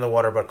is seen in the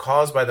water, but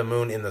caused by the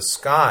moon in the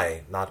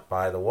sky, not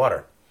by the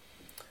water.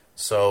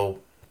 So,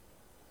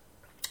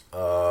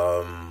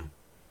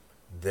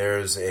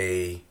 there's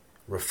a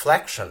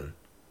reflection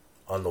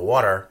on the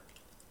water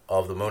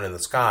of the moon in the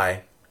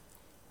sky,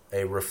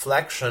 a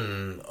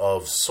reflection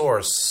of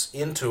source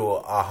into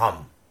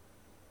aham.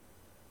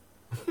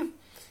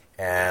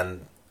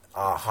 And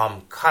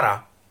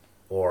ahamkara,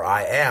 or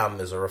I am,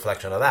 is a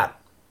reflection of that.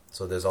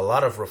 So there's a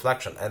lot of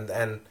reflection.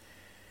 And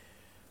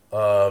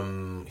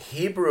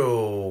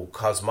Hebrew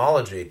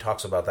cosmology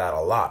talks about that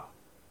a lot.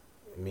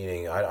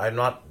 Meaning, I'm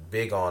not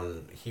big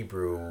on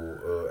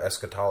Hebrew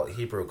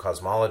Hebrew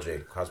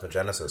cosmology,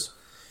 cosmogenesis,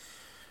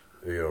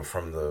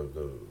 from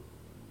the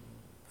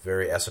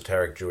very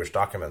esoteric Jewish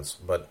documents,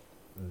 but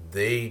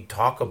they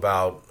talk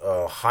about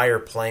higher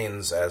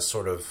planes as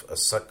sort of a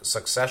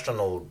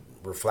successional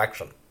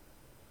reflection.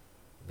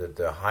 That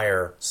the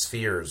higher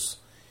spheres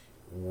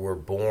were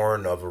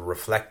born of a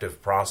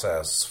reflective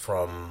process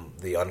from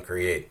the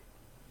uncreate.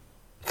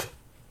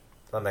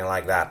 Something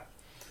like that.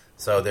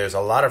 So there's a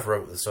lot of...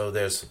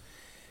 there's...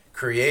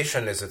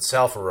 Creation is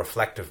itself a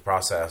reflective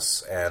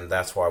process, and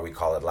that's why we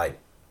call it light.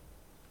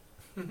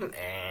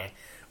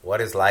 What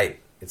is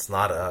light? It's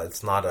not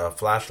a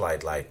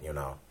flashlight light, you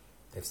know.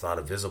 It's not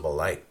a visible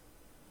light.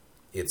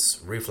 It's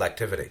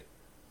reflectivity.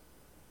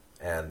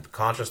 And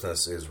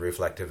consciousness is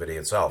reflectivity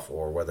itself,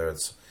 or whether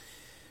it's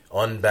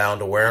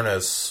unbound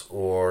awareness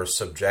or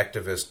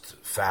subjectivist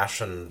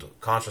fashioned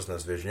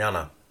consciousness,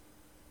 vijnana.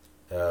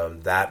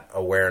 That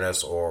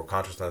awareness or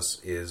consciousness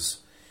is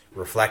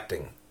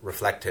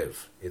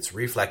reflective. It's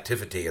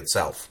reflectivity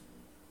itself.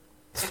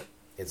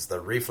 It's the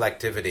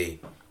reflectivity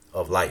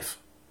of life.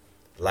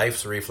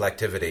 Life's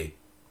reflectivity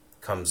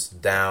comes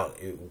down,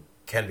 it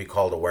can be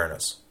called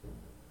awareness.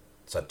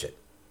 Satchit.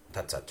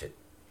 Tat Satchit.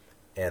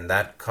 And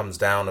that comes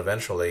down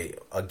eventually,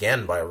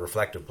 again by a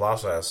reflective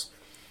process,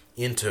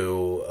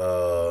 into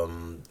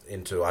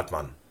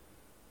Atman,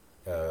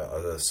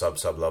 the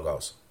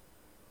sub-logos.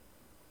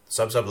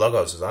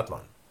 Sub-logos is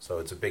Atman, so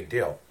it's a big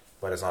deal,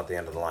 but it's not the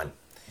end of the line.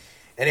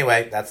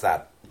 Anyway, that's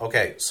that.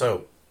 Okay,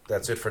 so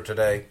that's it for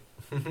today.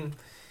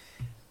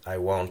 I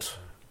won't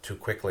too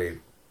quickly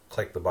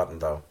click the button,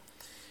 though.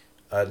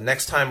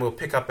 Next time we'll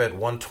pick up at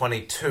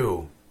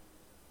 122.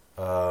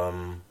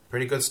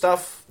 Pretty good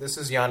stuff. This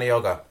is Jnana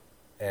Yoga.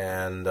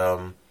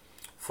 And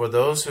for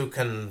those who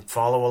can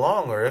follow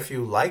along, or if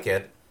you like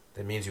it,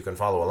 that means you can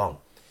follow along.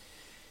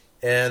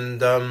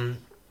 And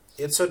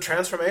it's a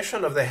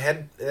transformation of the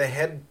head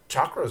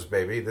chakras,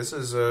 baby. This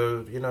is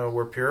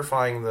we're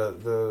purifying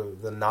the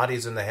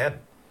nadis in the head,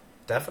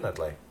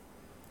 definitely.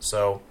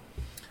 So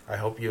I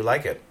hope you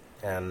like it,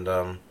 and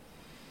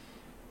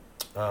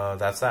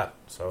that's that.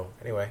 So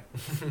anyway,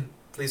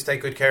 please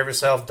take good care of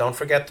yourself. Don't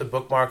forget to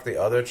bookmark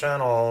the other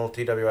channel,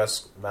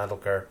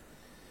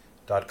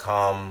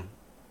 twsmandelker.com,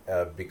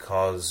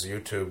 because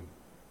YouTube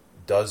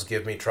does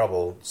give me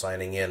trouble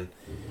signing in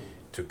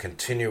to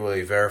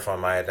continually verify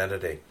my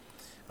identity.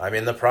 I'm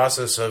in the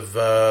process of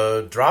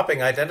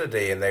dropping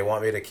identity, and they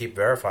want me to keep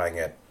verifying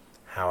it.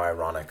 How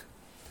ironic.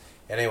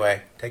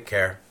 Anyway, take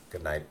care.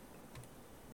 Good night.